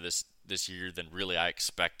lot better this year than really I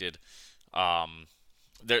expected.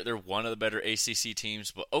 They're one of the better ACC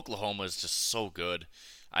teams, but Oklahoma is just so good.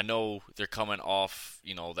 I know they're coming off,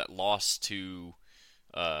 that loss to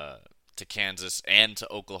Kansas and to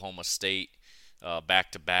Oklahoma State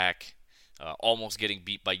back to back, almost getting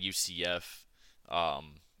beat by UCF.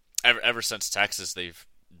 Ever since Texas, they've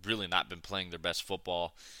really not been playing their best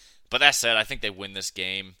football. But that said, I think they win this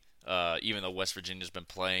game. Even though West Virginia's been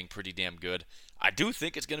playing pretty damn good. I do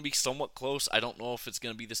think it's going to be somewhat close. I don't know if it's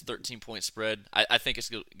going to be this 13-point spread. I think it's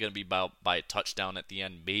going to be by a touchdown at the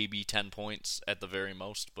end, maybe 10 points at the very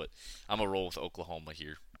most, but I'm going to roll with Oklahoma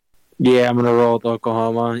here. Yeah, I'm going to roll with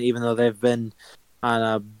Oklahoma, even though they've been on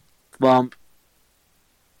a bump.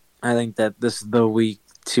 I think that this is the week,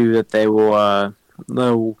 too, that they will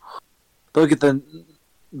they'll get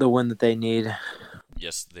the win that they need.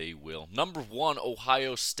 Yes, they will. Number 1,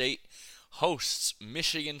 Ohio State hosts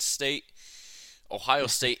Michigan State. Ohio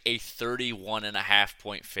State, a 31.5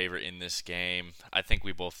 point favorite in this game. I think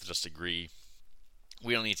we both just agree.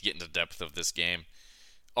 We don't need to get into depth of this game.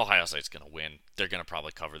 Ohio State's going to win. They're going to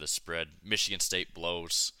probably cover the spread. Michigan State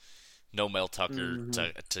blows. No Mel Tucker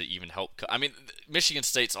to even help. I mean, Michigan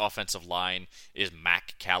State's offensive line is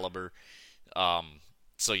MAC caliber.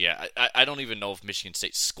 So, yeah, I don't even know if Michigan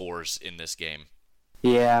State scores in this game.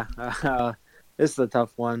 Yeah, this is a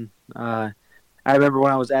tough one. I remember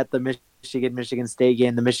when I was at the Michigan State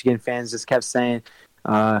game, the Michigan fans just kept saying,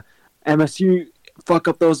 MSU, fuck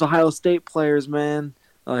up those Ohio State players, man.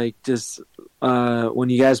 Like, just when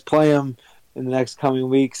you guys play them in the next coming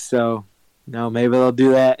weeks. So, maybe they'll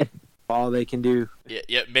do that. All they can do.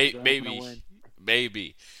 Yeah,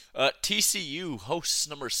 maybe. TCU hosts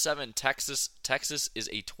number 7, Texas. Texas is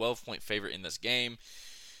a 12-point favorite in this game.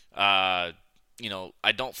 I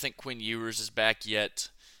don't think Quinn Ewers is back yet.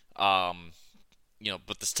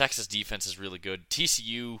 But this Texas defense is really good.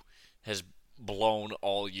 TCU has blown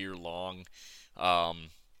all year long. I'm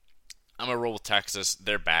going to roll with Texas.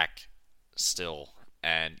 They're back still.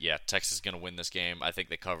 And, yeah, Texas is going to win this game. I think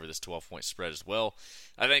they cover this 12-point spread as well.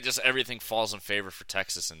 I think just everything falls in favor for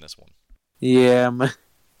Texas in this one. Yeah,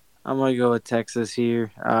 I'm going to go with Texas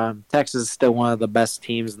here. Texas is still one of the best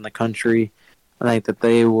teams in the country. I think that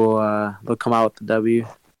they'll come out with the W.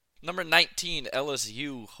 Number 19,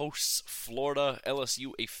 LSU hosts Florida.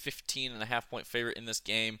 LSU a 15.5-point favorite in this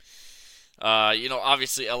game.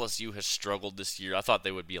 Obviously LSU has struggled this year. I thought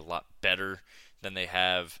they would be a lot better than they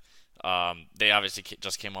have. They obviously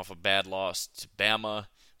just came off a bad loss to Bama,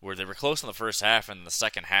 where they were close in the first half, and in the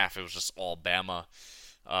second half it was just all Bama.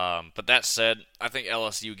 But that said, I think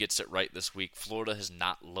LSU gets it right this week. Florida has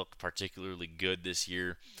not looked particularly good this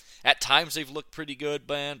year. At times they've looked pretty good,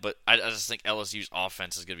 man, but I just think LSU's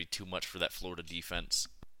offense is going to be too much for that Florida defense.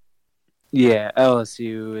 Yeah,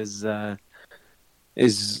 LSU is the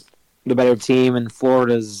better team, and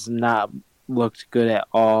Florida's not looked good at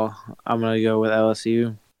all. I'm going to go with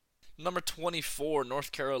LSU. Number 24,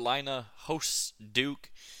 North Carolina hosts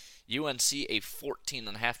Duke. UNC a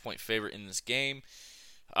 14.5-point favorite in this game.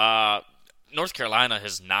 North Carolina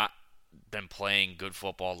has not been playing good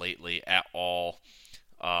football lately at all.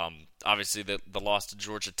 Obviously, the loss to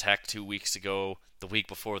Georgia Tech 2 weeks ago. The week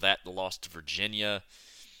before that, the loss to Virginia.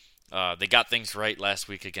 They got things right last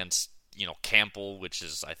week against Campbell, which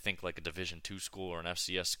is, I think, like a Division II school or an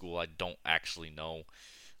FCS school. I don't actually know.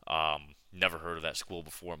 Never heard of that school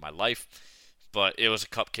before in my life. But it was a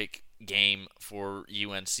cupcake game for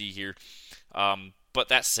UNC here. But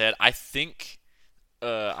that said, I think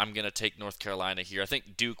I'm going to take North Carolina here. I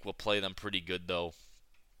think Duke will play them pretty good, though.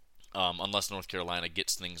 Unless North Carolina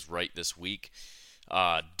gets things right this week.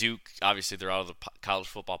 Duke, obviously, they're out of the College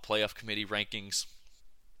Football Playoff Committee rankings.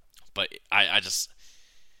 But I just...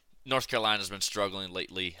 North Carolina's been struggling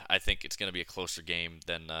lately. I think it's going to be a closer game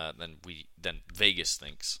than Vegas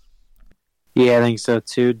thinks. Yeah, I think so,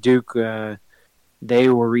 too. Duke, they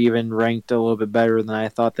were even ranked a little bit better than I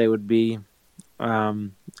thought they would be.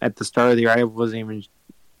 At the start of the year, I wasn't even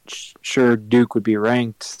sure Duke would be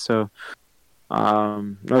ranked. So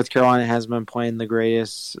North Carolina has been playing the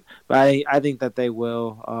greatest, but I think that they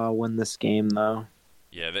will win this game, though.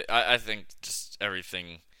 Yeah, I think just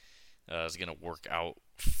everything is going to work out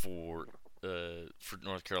for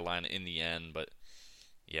North Carolina in the end. But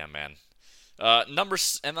yeah, man.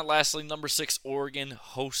 Lastly, number 6, Oregon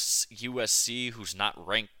hosts USC, who's not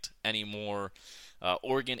ranked anymore.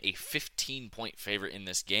 Oregon a 15-point favorite in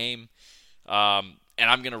this game. And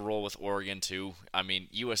I'm going to roll with Oregon, too. I mean,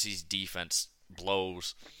 USC's defense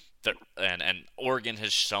blows. And Oregon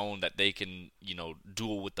has shown that they can,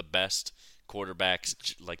 duel with the best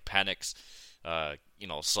quarterbacks like Penix.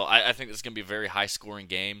 So I think this is going to be a very high-scoring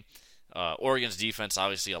game. Oregon's defense,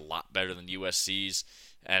 obviously, a lot better than USC's.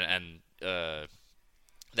 And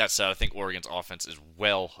that said, I think Oregon's offense is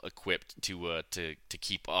well equipped to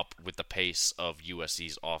keep up with the pace of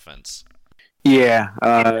USC's offense. Yeah,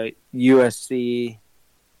 USC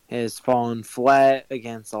has fallen flat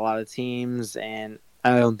against a lot of teams, and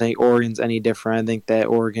I don't think Oregon's any different. I think that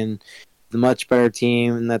Oregon is a much better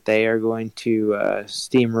team and that they are going to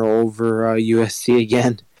steamroll over USC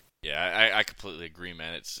again. Yeah, I completely agree,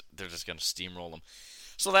 man. They're just going to steamroll them.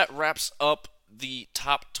 So that wraps up the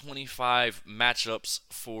top 25 matchups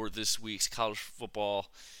for this week's college football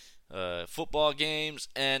games.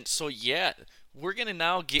 And so, yeah, we're going to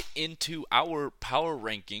now get into our power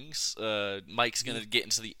rankings. Mike's going to get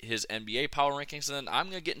into his NBA power rankings, and then I'm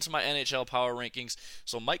going to get into my NHL power rankings.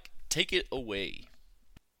 So, Mike, take it away.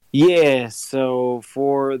 Yeah, so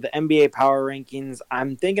for the NBA power rankings,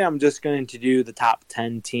 I'm thinking I'm just going to do the top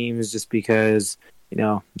 10 teams just because,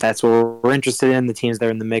 that's what we're interested in, the teams that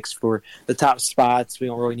are in the mix for the top spots. We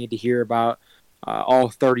don't really need to hear about all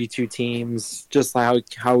 32 teams, just like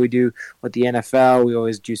how we do with the NFL. We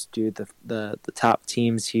always just do the top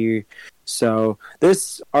teams here. So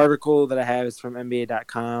this article that I have is from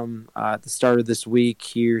NBA.com at the start of this week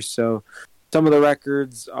here. So some of the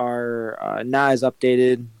records are not as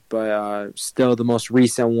updated, but still the most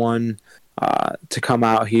recent one to come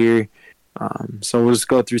out here. So we'll just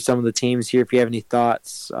go through some of the teams here. If you have any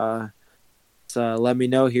thoughts, let me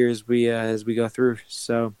know here as we go through.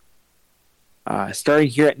 So starting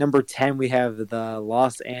here at number 10, we have the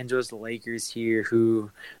Los Angeles Lakers here, who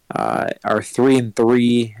are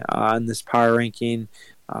 3-3 in this power ranking.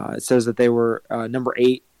 It says that they were number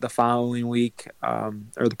 8 the following week or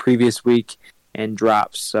the previous week and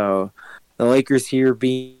dropped. So the Lakers here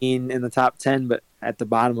being in the top 10, but at the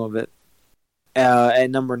bottom of it. At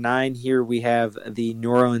number 9 here, we have the New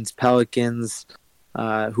Orleans Pelicans,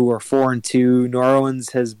 who are 4-2. New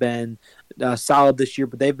Orleans has been solid this year,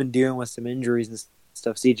 but they've been dealing with some injuries and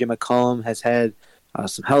stuff. CJ McCollum has had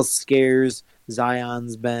some health scares.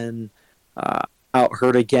 Zion's been out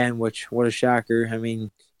hurt again, which, what a shocker. I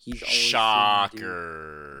mean, he's always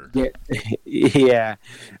shocker. Yeah, yeah,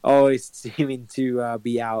 always seeming to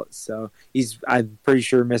be out. So I'm pretty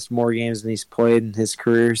sure, missed more games than he's played in his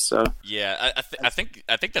career. So Yeah, I think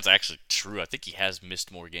that's actually true. I think he has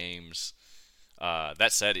missed more games.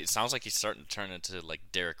 That said, it sounds like he's starting to turn into like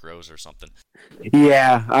Derrick Rose or something.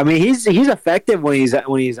 yeah, I mean he's effective when he's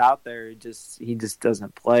out there. He just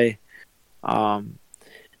doesn't play. Um,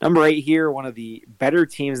 Number 8 here, one of the better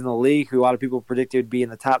teams in the league, who a lot of people predicted would be in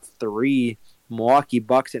the top 3. Milwaukee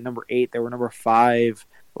Bucks at number 8. They were number 5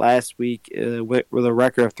 last week with a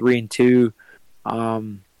record of 3-2.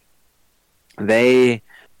 They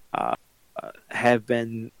have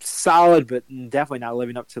been solid, but definitely not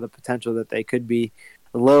living up to the potential that they could be.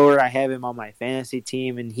 Lillard, I have him on my fantasy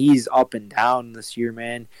team, and he's up and down this year,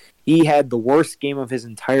 man. He had the worst game of his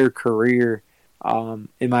entire career,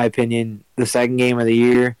 in my opinion, the second game of the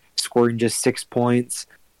year, scoring just 6 points.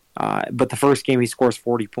 But the first game, he scores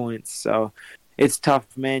 40 points. So it's tough,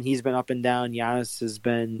 man. He's been up and down. Giannis has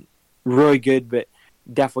been really good, but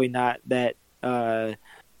definitely not that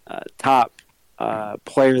top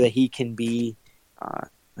player that he can be.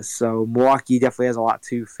 So Milwaukee definitely has a lot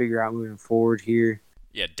to figure out moving forward here.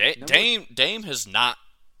 Yeah, Dame has not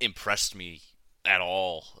impressed me at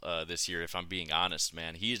all this year. If I'm being honest,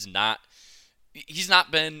 man, he's not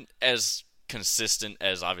been as consistent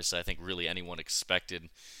as obviously I think really anyone expected.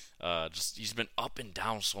 Just he's been up and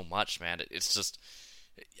down so much, man. It's just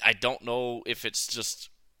I don't know if it's just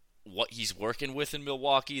what he's working with in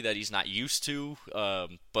Milwaukee that he's not used to.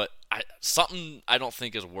 But something I don't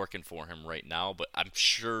think is working for him right now. But I'm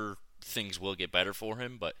sure things will get better for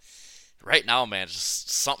him. But right now, man,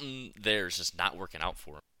 just something there is just not working out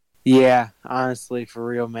for him. Yeah, honestly, for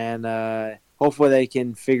real, man. Hopefully they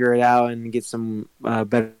can figure it out and get some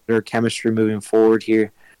better chemistry moving forward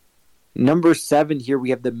here. Number 7 here,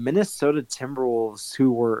 we have the Minnesota Timberwolves,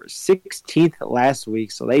 who were 16th last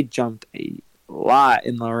week, so they jumped a lot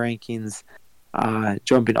in the rankings,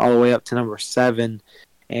 jumping all the way up to number 7.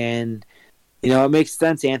 And, it makes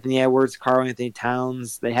sense. Anthony Edwards, Karl-Anthony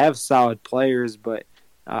Towns, they have solid players, but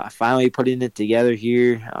finally putting it together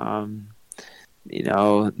here.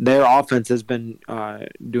 Their offense has been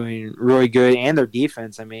doing really good, and their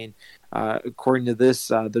defense. I mean, according to this,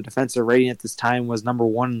 the defensive rating at this time was number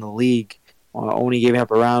 1 in the league, only giving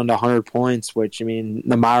up around 100 points, which, I mean,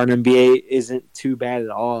 the modern NBA isn't too bad at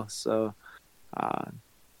all. So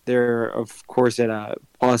they're, of course, at a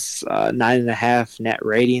plus 9.5 net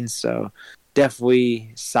rating, so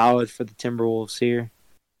definitely solid for the Timberwolves here.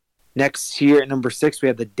 Next here at number 6, we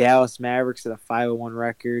have the Dallas Mavericks at a 501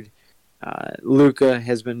 record. Luka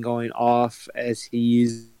has been going off as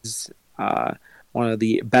he's one of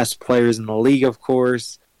the best players in the league, of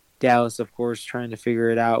course. Dallas, of course, trying to figure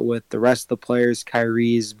it out with the rest of the players.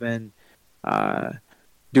 Kyrie's been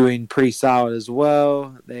doing pretty solid as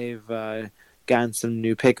well. They've gotten some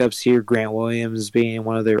new pickups here. Grant Williams being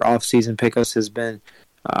one of their off-season pickups has been,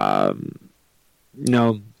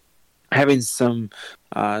 having some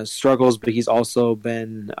struggles, but he's also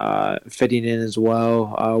been fitting in as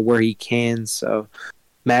well where he can. So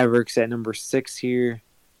Mavericks at number 6 here.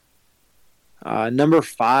 Number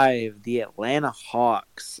 5, the Atlanta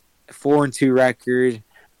Hawks, 4-2 record.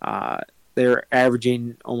 They're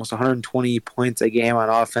averaging almost 120 points a game on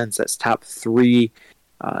offense. That's top 3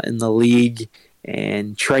 in the league.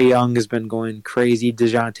 And Trae Young has been going crazy.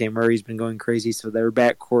 DeJounte Murray's been going crazy. So their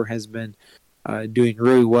backcourt has been doing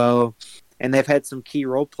really well. And they've had some key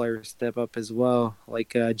role players step up as well, like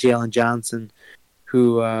Jalen Johnson,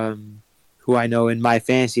 who I know in my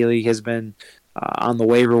fantasy league has been on the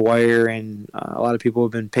waiver wire, and a lot of people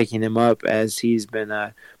have been picking him up as he's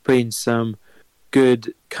been putting some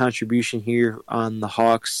good contribution here on the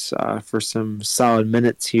Hawks for some solid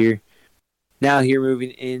minutes here. Now here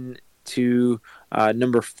moving into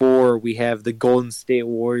number 4, we have the Golden State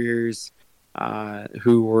Warriors,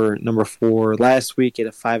 who were number 4 last week at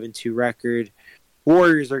a 5-2 record.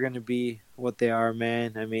 Warriors are going to be what they are,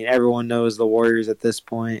 man. I mean, everyone knows the Warriors at this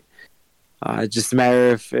point. Just a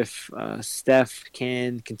matter of if Steph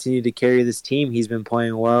can continue to carry this team. He's been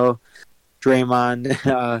playing well.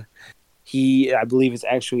 Draymond, he, I believe, is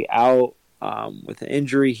actually out with an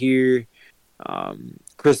injury here.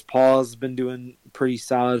 Chris Paul's been doing pretty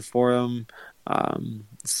solid for him.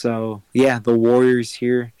 So, yeah, the Warriors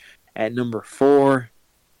here at number 4.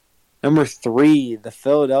 Number 3, the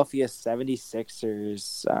Philadelphia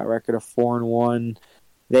 76ers, record of 4-1.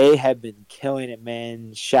 They have been killing it,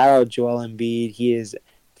 man. Shout out Joel Embiid. He is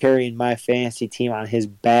carrying my fantasy team on his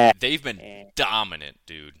back. They've been dominant,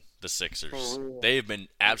 dude, the Sixers. They've been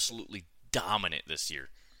absolutely dominant this year.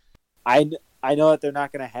 I know that they're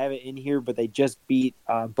not going to have it in here, but they just beat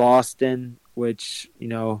Boston which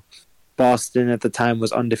Boston at the time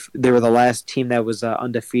was they were the last team that was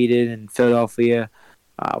undefeated, and Philadelphia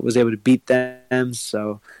was able to beat them.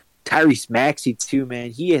 So Tyrese Maxey too,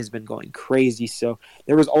 man, he has been going crazy. So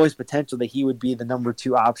there was always potential that he would be the number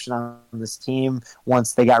 2 option on this team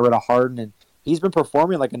once they got rid of Harden, and he's been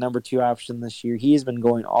performing like a number 2 option this year. He's been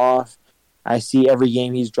going off. I see every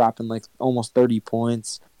game he's dropping like almost 30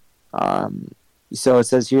 points. So it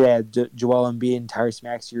says here that Joel Embiid and Tyrese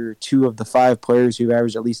Maxey are 2 of the 5 players who've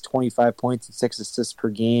averaged at least 25 points and 6 assists per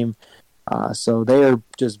game. So they are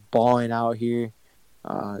just balling out here.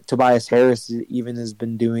 Tobias Harris even has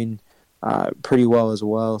been doing pretty well as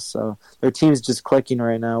well. So their team's just clicking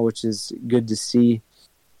right now, which is good to see.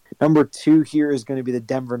 Number 2 here is going to be the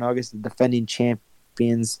Denver Nuggets, the defending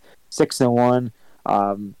champions, 6-1.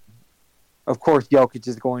 Of course, Jokic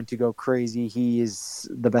is going to go crazy. He is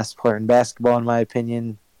the best player in basketball, in my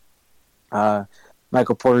opinion.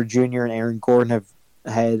 Michael Porter Jr. and Aaron Gordon have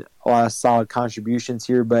had a lot of solid contributions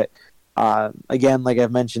here, but again, like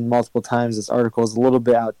I've mentioned multiple times, this article is a little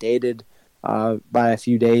bit outdated by a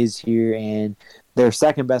few days here, and their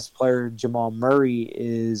second best player, Jamal Murray,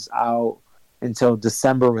 is out until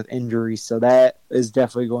December with injury, so that is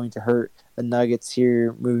definitely going to hurt the Nuggets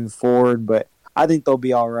here moving forward, but I think they'll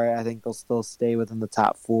be all right. I think they'll still stay within the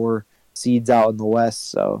top 4 seeds out in the West.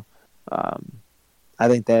 So I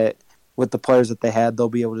think that with the players that they had, they'll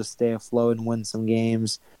be able to stay afloat and win some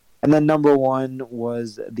games. And then number 1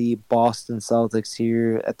 was the Boston Celtics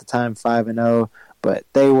here at the time, 5-0. But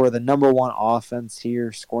they were the number 1 offense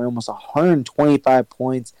here, scoring almost 125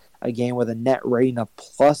 points a game with a net rating of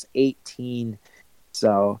plus 18.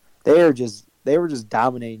 So they were just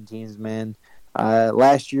dominating teams, man.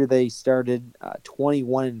 Last year they started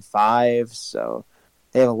 21-5, so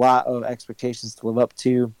they have a lot of expectations to live up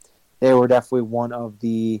to. They were definitely one of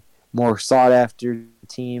the more sought-after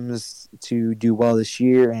teams to do well this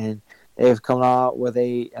year, and they've come out with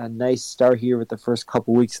a nice start here with the first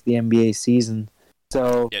couple weeks of the NBA season.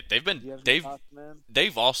 So yeah,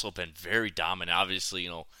 they've also been very dominant. Obviously,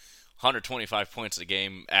 125 points a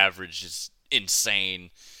game average is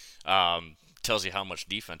insane. Tells you how much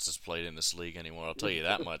defense is played in this league anymore. I'll tell you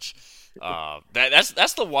that much.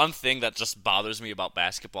 That's the one thing that just bothers me about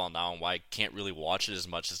basketball now, and why I can't really watch it as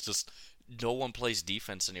much. It's just no one plays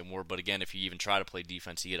defense anymore. But again, if you even try to play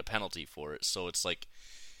defense, you get a penalty for it. So it's like,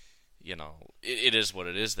 it is what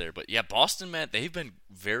it is there. But yeah, Boston, man, they've been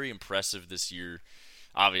very impressive this year.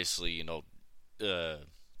 Obviously, they've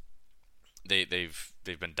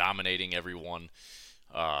been dominating everyone.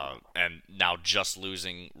 And now just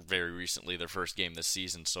losing very recently their first game this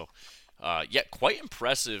season. So, quite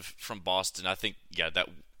impressive from Boston. I think,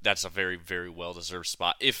 that's a very, very well-deserved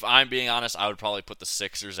spot. If I'm being honest, I would probably put the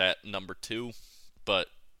Sixers at number 2, but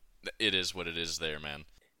it is what it is there, man.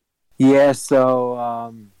 Yeah,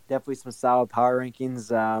 so definitely some solid power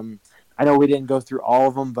rankings. I know we didn't go through all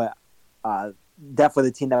of them, but definitely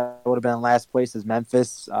the team that would have been in last place is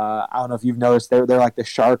Memphis. I don't know if you've noticed, they're like the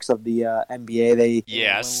Sharks of the NBA.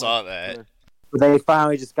 I saw that. They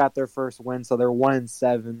finally just got their first win, so they're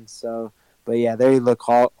 1-7. So, but yeah, they look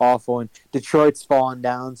awful, and Detroit's fallen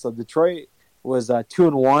down. So Detroit was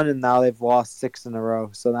 2-1, and now they've lost 6 in a row.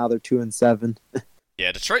 So now they're 2-7.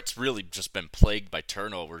 Yeah, Detroit's really just been plagued by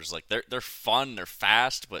turnovers. Like they're fun, they're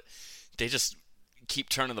fast, but they just keep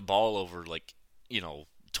turning the ball over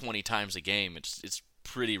 20 times a game. It's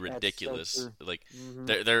pretty ridiculous. So like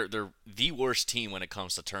they're the worst team when it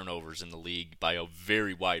comes to turnovers in the league by a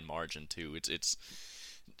very wide margin too. It's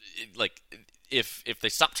like if they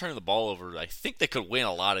stop turning the ball over, I think they could win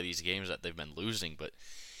a lot of these games that they've been losing. But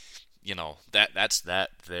that's that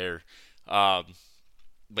there.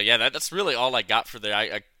 But yeah, that's really all I got for there.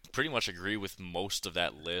 I pretty much agree with most of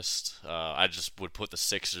that list. I just would put the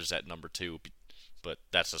Sixers at number 2, but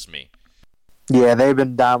that's just me. Yeah, they've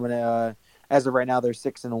been dominant. As of right now, they're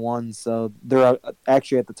 6-1, so they're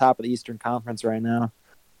actually at the top of the Eastern Conference right now.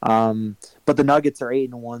 But the Nuggets are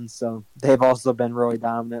 8-1, so they've also been really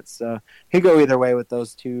dominant. So you go either way with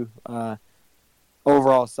those two.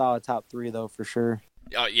 Overall, solid top 3 though for sure.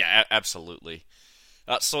 Yeah, absolutely.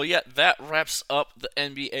 That wraps up the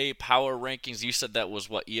NBA Power Rankings. You said that was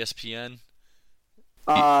what, ESPN?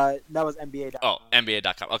 That was NBA.com. Oh,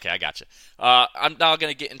 NBA.com. Okay, I got you. I'm now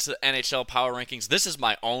going to get into the NHL Power Rankings. This is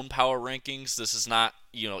my own Power Rankings. This is not,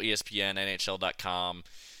 ESPN, NHL.com,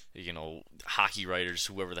 hockey writers,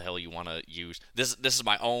 whoever the hell you want to use. This is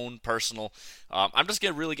my own personal. I'm just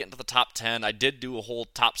going to really get into the top 10. I did do a whole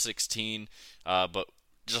top 16, but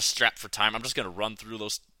just strapped for time, I'm just going to run through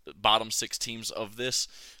those bottom 6 teams of this.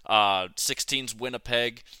 16's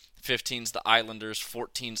Winnipeg, 15's the Islanders,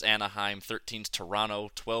 14's Anaheim, 13's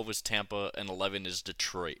Toronto, 12 is Tampa, and 11 is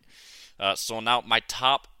Detroit. So now my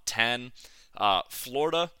top 10,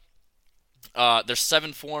 Florida, they're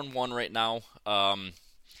 7-4-1 right now.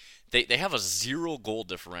 They have a 0 goal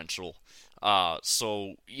differential.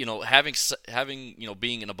 So having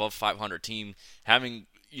being an above 500 team, having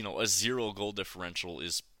a 0 goal differential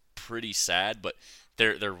is pretty sad. But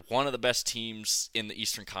they're one of the best teams in the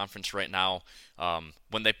Eastern Conference right now.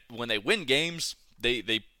 When they win games,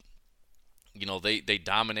 they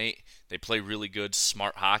dominate. They play really good,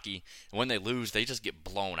 smart hockey. And when they lose, they just get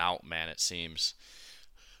blown out, man. It seems.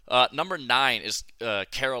 Number 9 is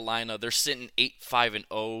Carolina. They're sitting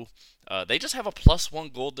 8-5-0. They just have a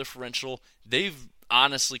 +1 goal differential. They've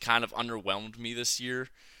honestly kind of underwhelmed me this year.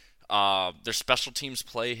 Their special teams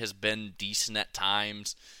play has been decent at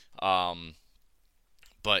times.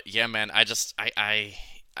 But yeah, man, I've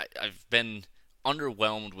been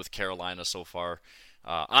underwhelmed with Carolina so far.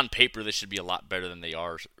 On paper, they should be a lot better than they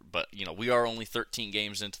are. But we are only 13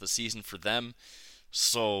 games into the season for them.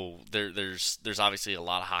 So there's obviously a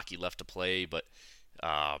lot of hockey left to play, but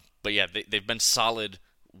yeah, they've been solid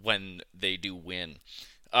when they do win.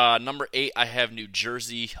 Number 8, I have New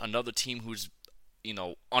Jersey, another team who's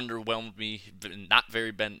underwhelmed me, not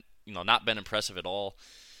been impressive at all.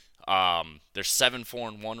 They're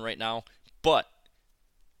 7-4-1 right now, but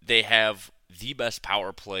they have the best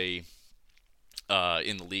power play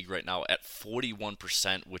in the league right now at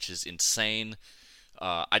 41%, which is insane.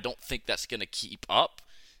 I don't think that's going to keep up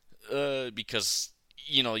because,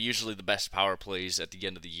 usually the best power plays at the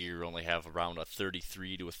end of the year only have around a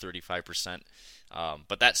 33 to a 35%.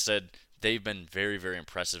 But that said, they've been very, very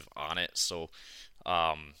impressive on it. So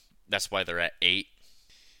that's why they're at 8.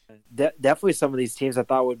 Definitely some of these teams I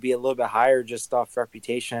thought would be a little bit higher just off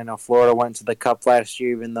reputation. I know Florida went to the Cup last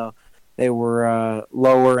year, even though they were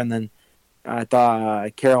lower. And then I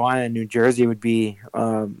thought Carolina and New Jersey would be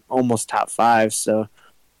almost top 5. So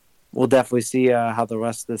we'll definitely see how the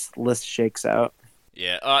rest of this list shakes out.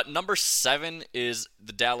 Yeah. Number 7 is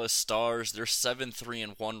the Dallas Stars. They're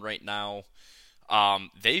 7-3-1 right now.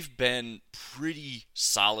 They've been pretty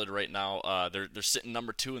solid right now. They're sitting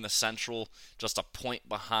number 2 in the Central, just a point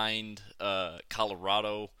behind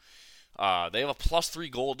Colorado. They have a +3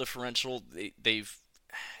 goal differential. They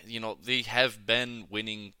have been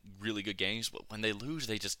winning really good games, but when they lose,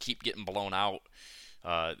 they just keep getting blown out,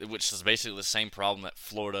 which is basically the same problem that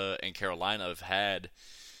Florida and Carolina have had.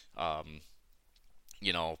 But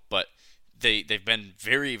they've been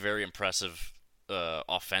very, very impressive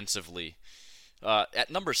offensively. At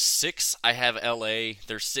number 6, I have LA.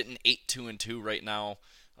 They're sitting 8-2-2 right now.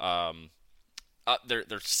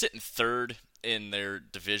 They're sitting 3rd in their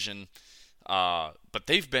division. But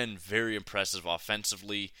they've been very impressive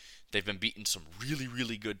offensively. They've been beating some really,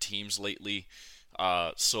 really good teams lately.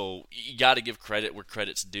 So you got to give credit where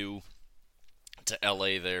credit's due to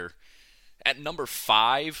LA there. At number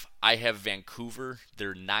 5, I have Vancouver.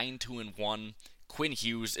 They're 9-2-1. Quinn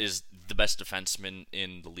Hughes is the best defenseman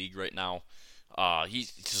in the league right now.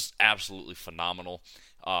 He's just absolutely phenomenal.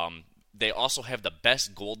 They also have the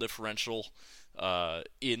best goal differential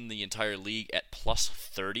in the entire league at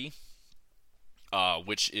 +30.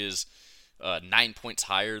 Which is 9 points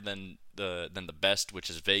higher than the best, which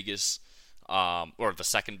is Vegas, or the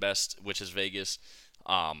second best, which is Vegas.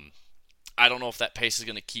 I don't know if that pace is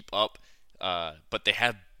going to keep up, but they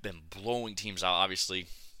have been blowing teams out. Obviously,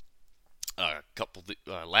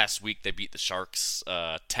 last week they beat the Sharks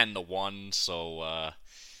 10-1. So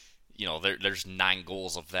there's 9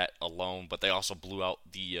 goals of that alone. But they also blew out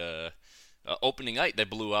the opening night. They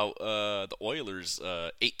blew out the Oilers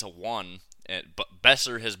 8-1. But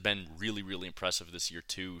Besser has been really, really impressive this year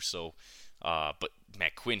too. So, but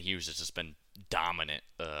Matt Quinn Hughes has just been dominant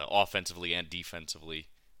offensively and defensively.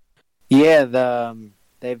 Yeah,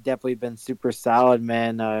 they've definitely been super solid,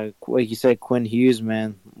 man. Like you said, Quinn Hughes,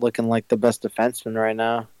 man, looking like the best defenseman right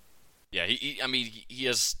now. Yeah, he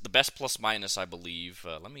has the best +- I believe.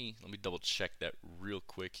 Let me double check that real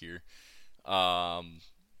quick here. Because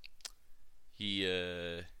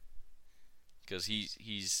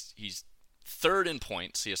he's 3rd in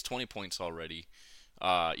points. He has 20 points already.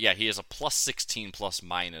 He has a +16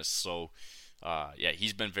 ±. So,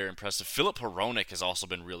 he's been very impressive. Philip Hronek has also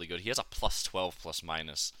been really good. He has a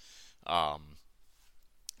 +12 ±.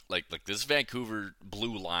 Like this Vancouver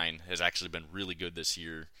blue line has actually been really good this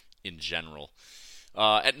year in general.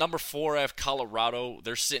 At number 4, I have Colorado.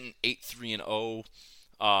 They're sitting 8-3-0.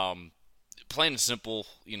 Plain and simple,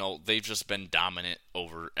 they've just been dominant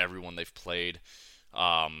over everyone they've played.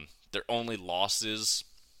 Their only losses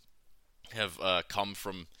have come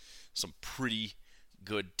from some pretty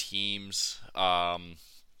good teams.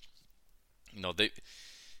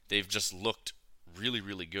 They've just looked really,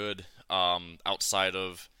 really good. Outside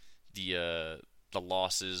of the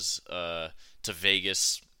losses to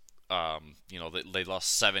Vegas, they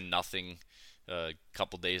lost 7-0 a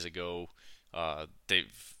couple days ago. They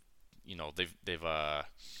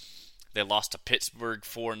lost to Pittsburgh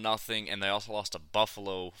 4-0, and they also lost to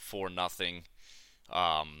Buffalo 4-0.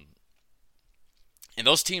 And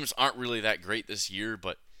those teams aren't really that great this year,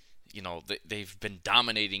 but they've been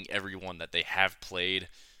dominating everyone that they have played.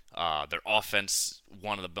 Their offense,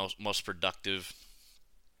 one of the most productive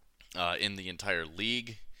in the entire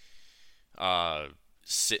league,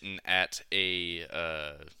 sitting at a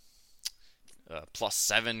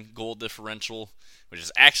 +7 goal differential, which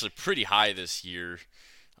is actually pretty high this year.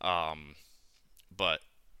 But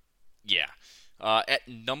yeah. At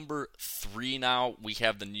number 3 now, we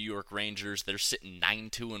have the New York Rangers. They're sitting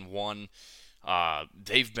 9-2-1.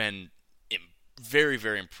 They've been very,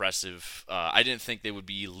 very impressive. I didn't think they would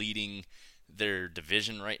be leading their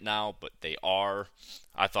division right now, but they are.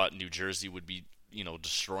 I thought New Jersey would be,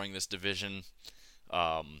 destroying this division.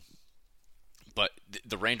 But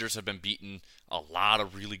the Rangers have been beating a lot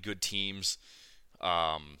of really good teams.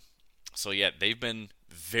 So yeah, they've been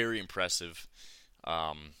very impressive.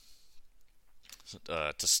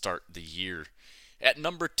 To start the year. At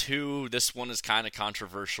number 2, this one is kind of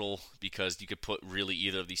controversial because you could put really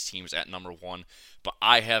either of these teams at number 1, but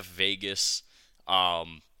I have Vegas.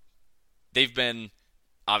 They've been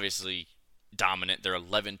obviously dominant. They're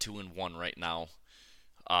 11-2-1 right now.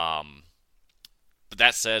 But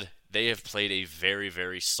that said, they have played a very,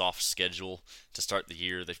 very soft schedule to start the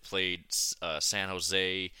year. They've played San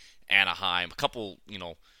Jose, Anaheim, a couple,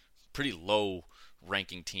 pretty low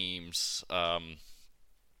ranking teams, to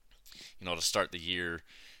start the year.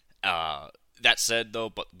 That said, though,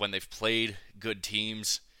 but when they've played good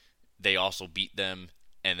teams, they also beat them,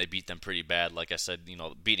 and they beat them pretty bad. Like I said,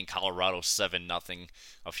 beating Colorado 7-0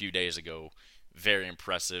 a few days ago, very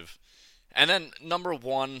impressive. And then number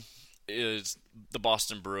 1 is the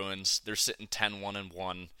Boston Bruins. They're sitting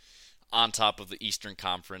 10-1-1 on top of the Eastern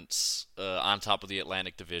Conference, on top of the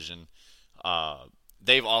Atlantic Division.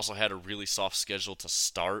 They've also had a really soft schedule to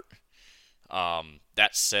start.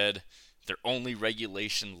 That said, their only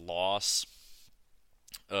regulation loss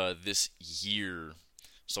this year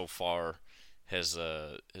so far has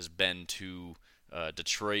been to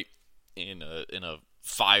Detroit in a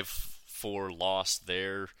 5-4 loss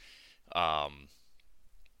there, and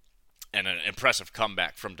an impressive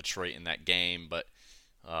comeback from Detroit in that game. But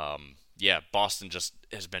Boston just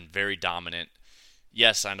has been very dominant.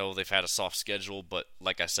 Yes, I know they've had a soft schedule, but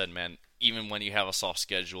like I said, man, even when you have a soft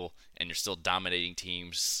schedule and you're still dominating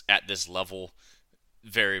teams at this level,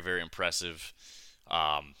 very, very impressive.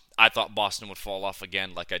 I thought Boston would fall off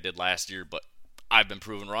again like I did last year, but I've been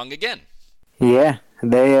proven wrong again. Yeah,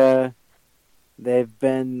 they've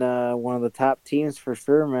been one of the top teams for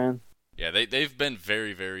sure, man. Yeah, they've been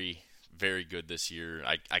very, very, very good this year.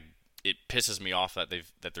 It pisses me off that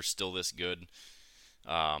they're still this good.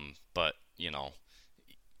 But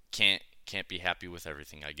can't be happy with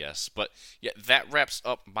everything, I guess. But yeah, that wraps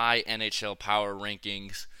up my NHL power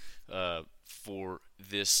rankings for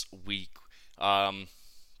this week.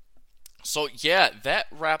 So yeah, that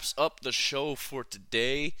wraps up the show for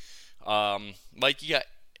today. Mike, you got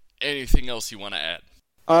anything else you want to add?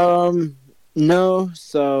 No.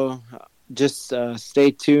 So just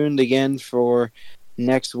stay tuned again for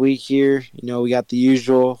next week here. We got the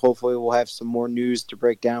usual. Hopefully we'll have some more news to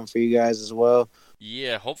break down for you guys as well.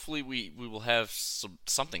 Yeah, hopefully we will have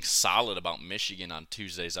something solid about Michigan on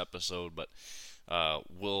Tuesday's episode, but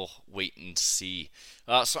we'll wait and see.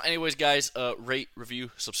 So anyways, guys, rate,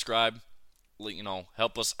 review, subscribe.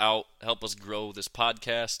 Help us out, help us grow this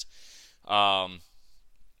podcast. And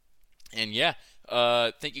yeah,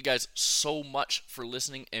 thank you guys so much for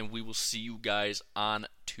listening, and we will see you guys on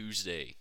Tuesday.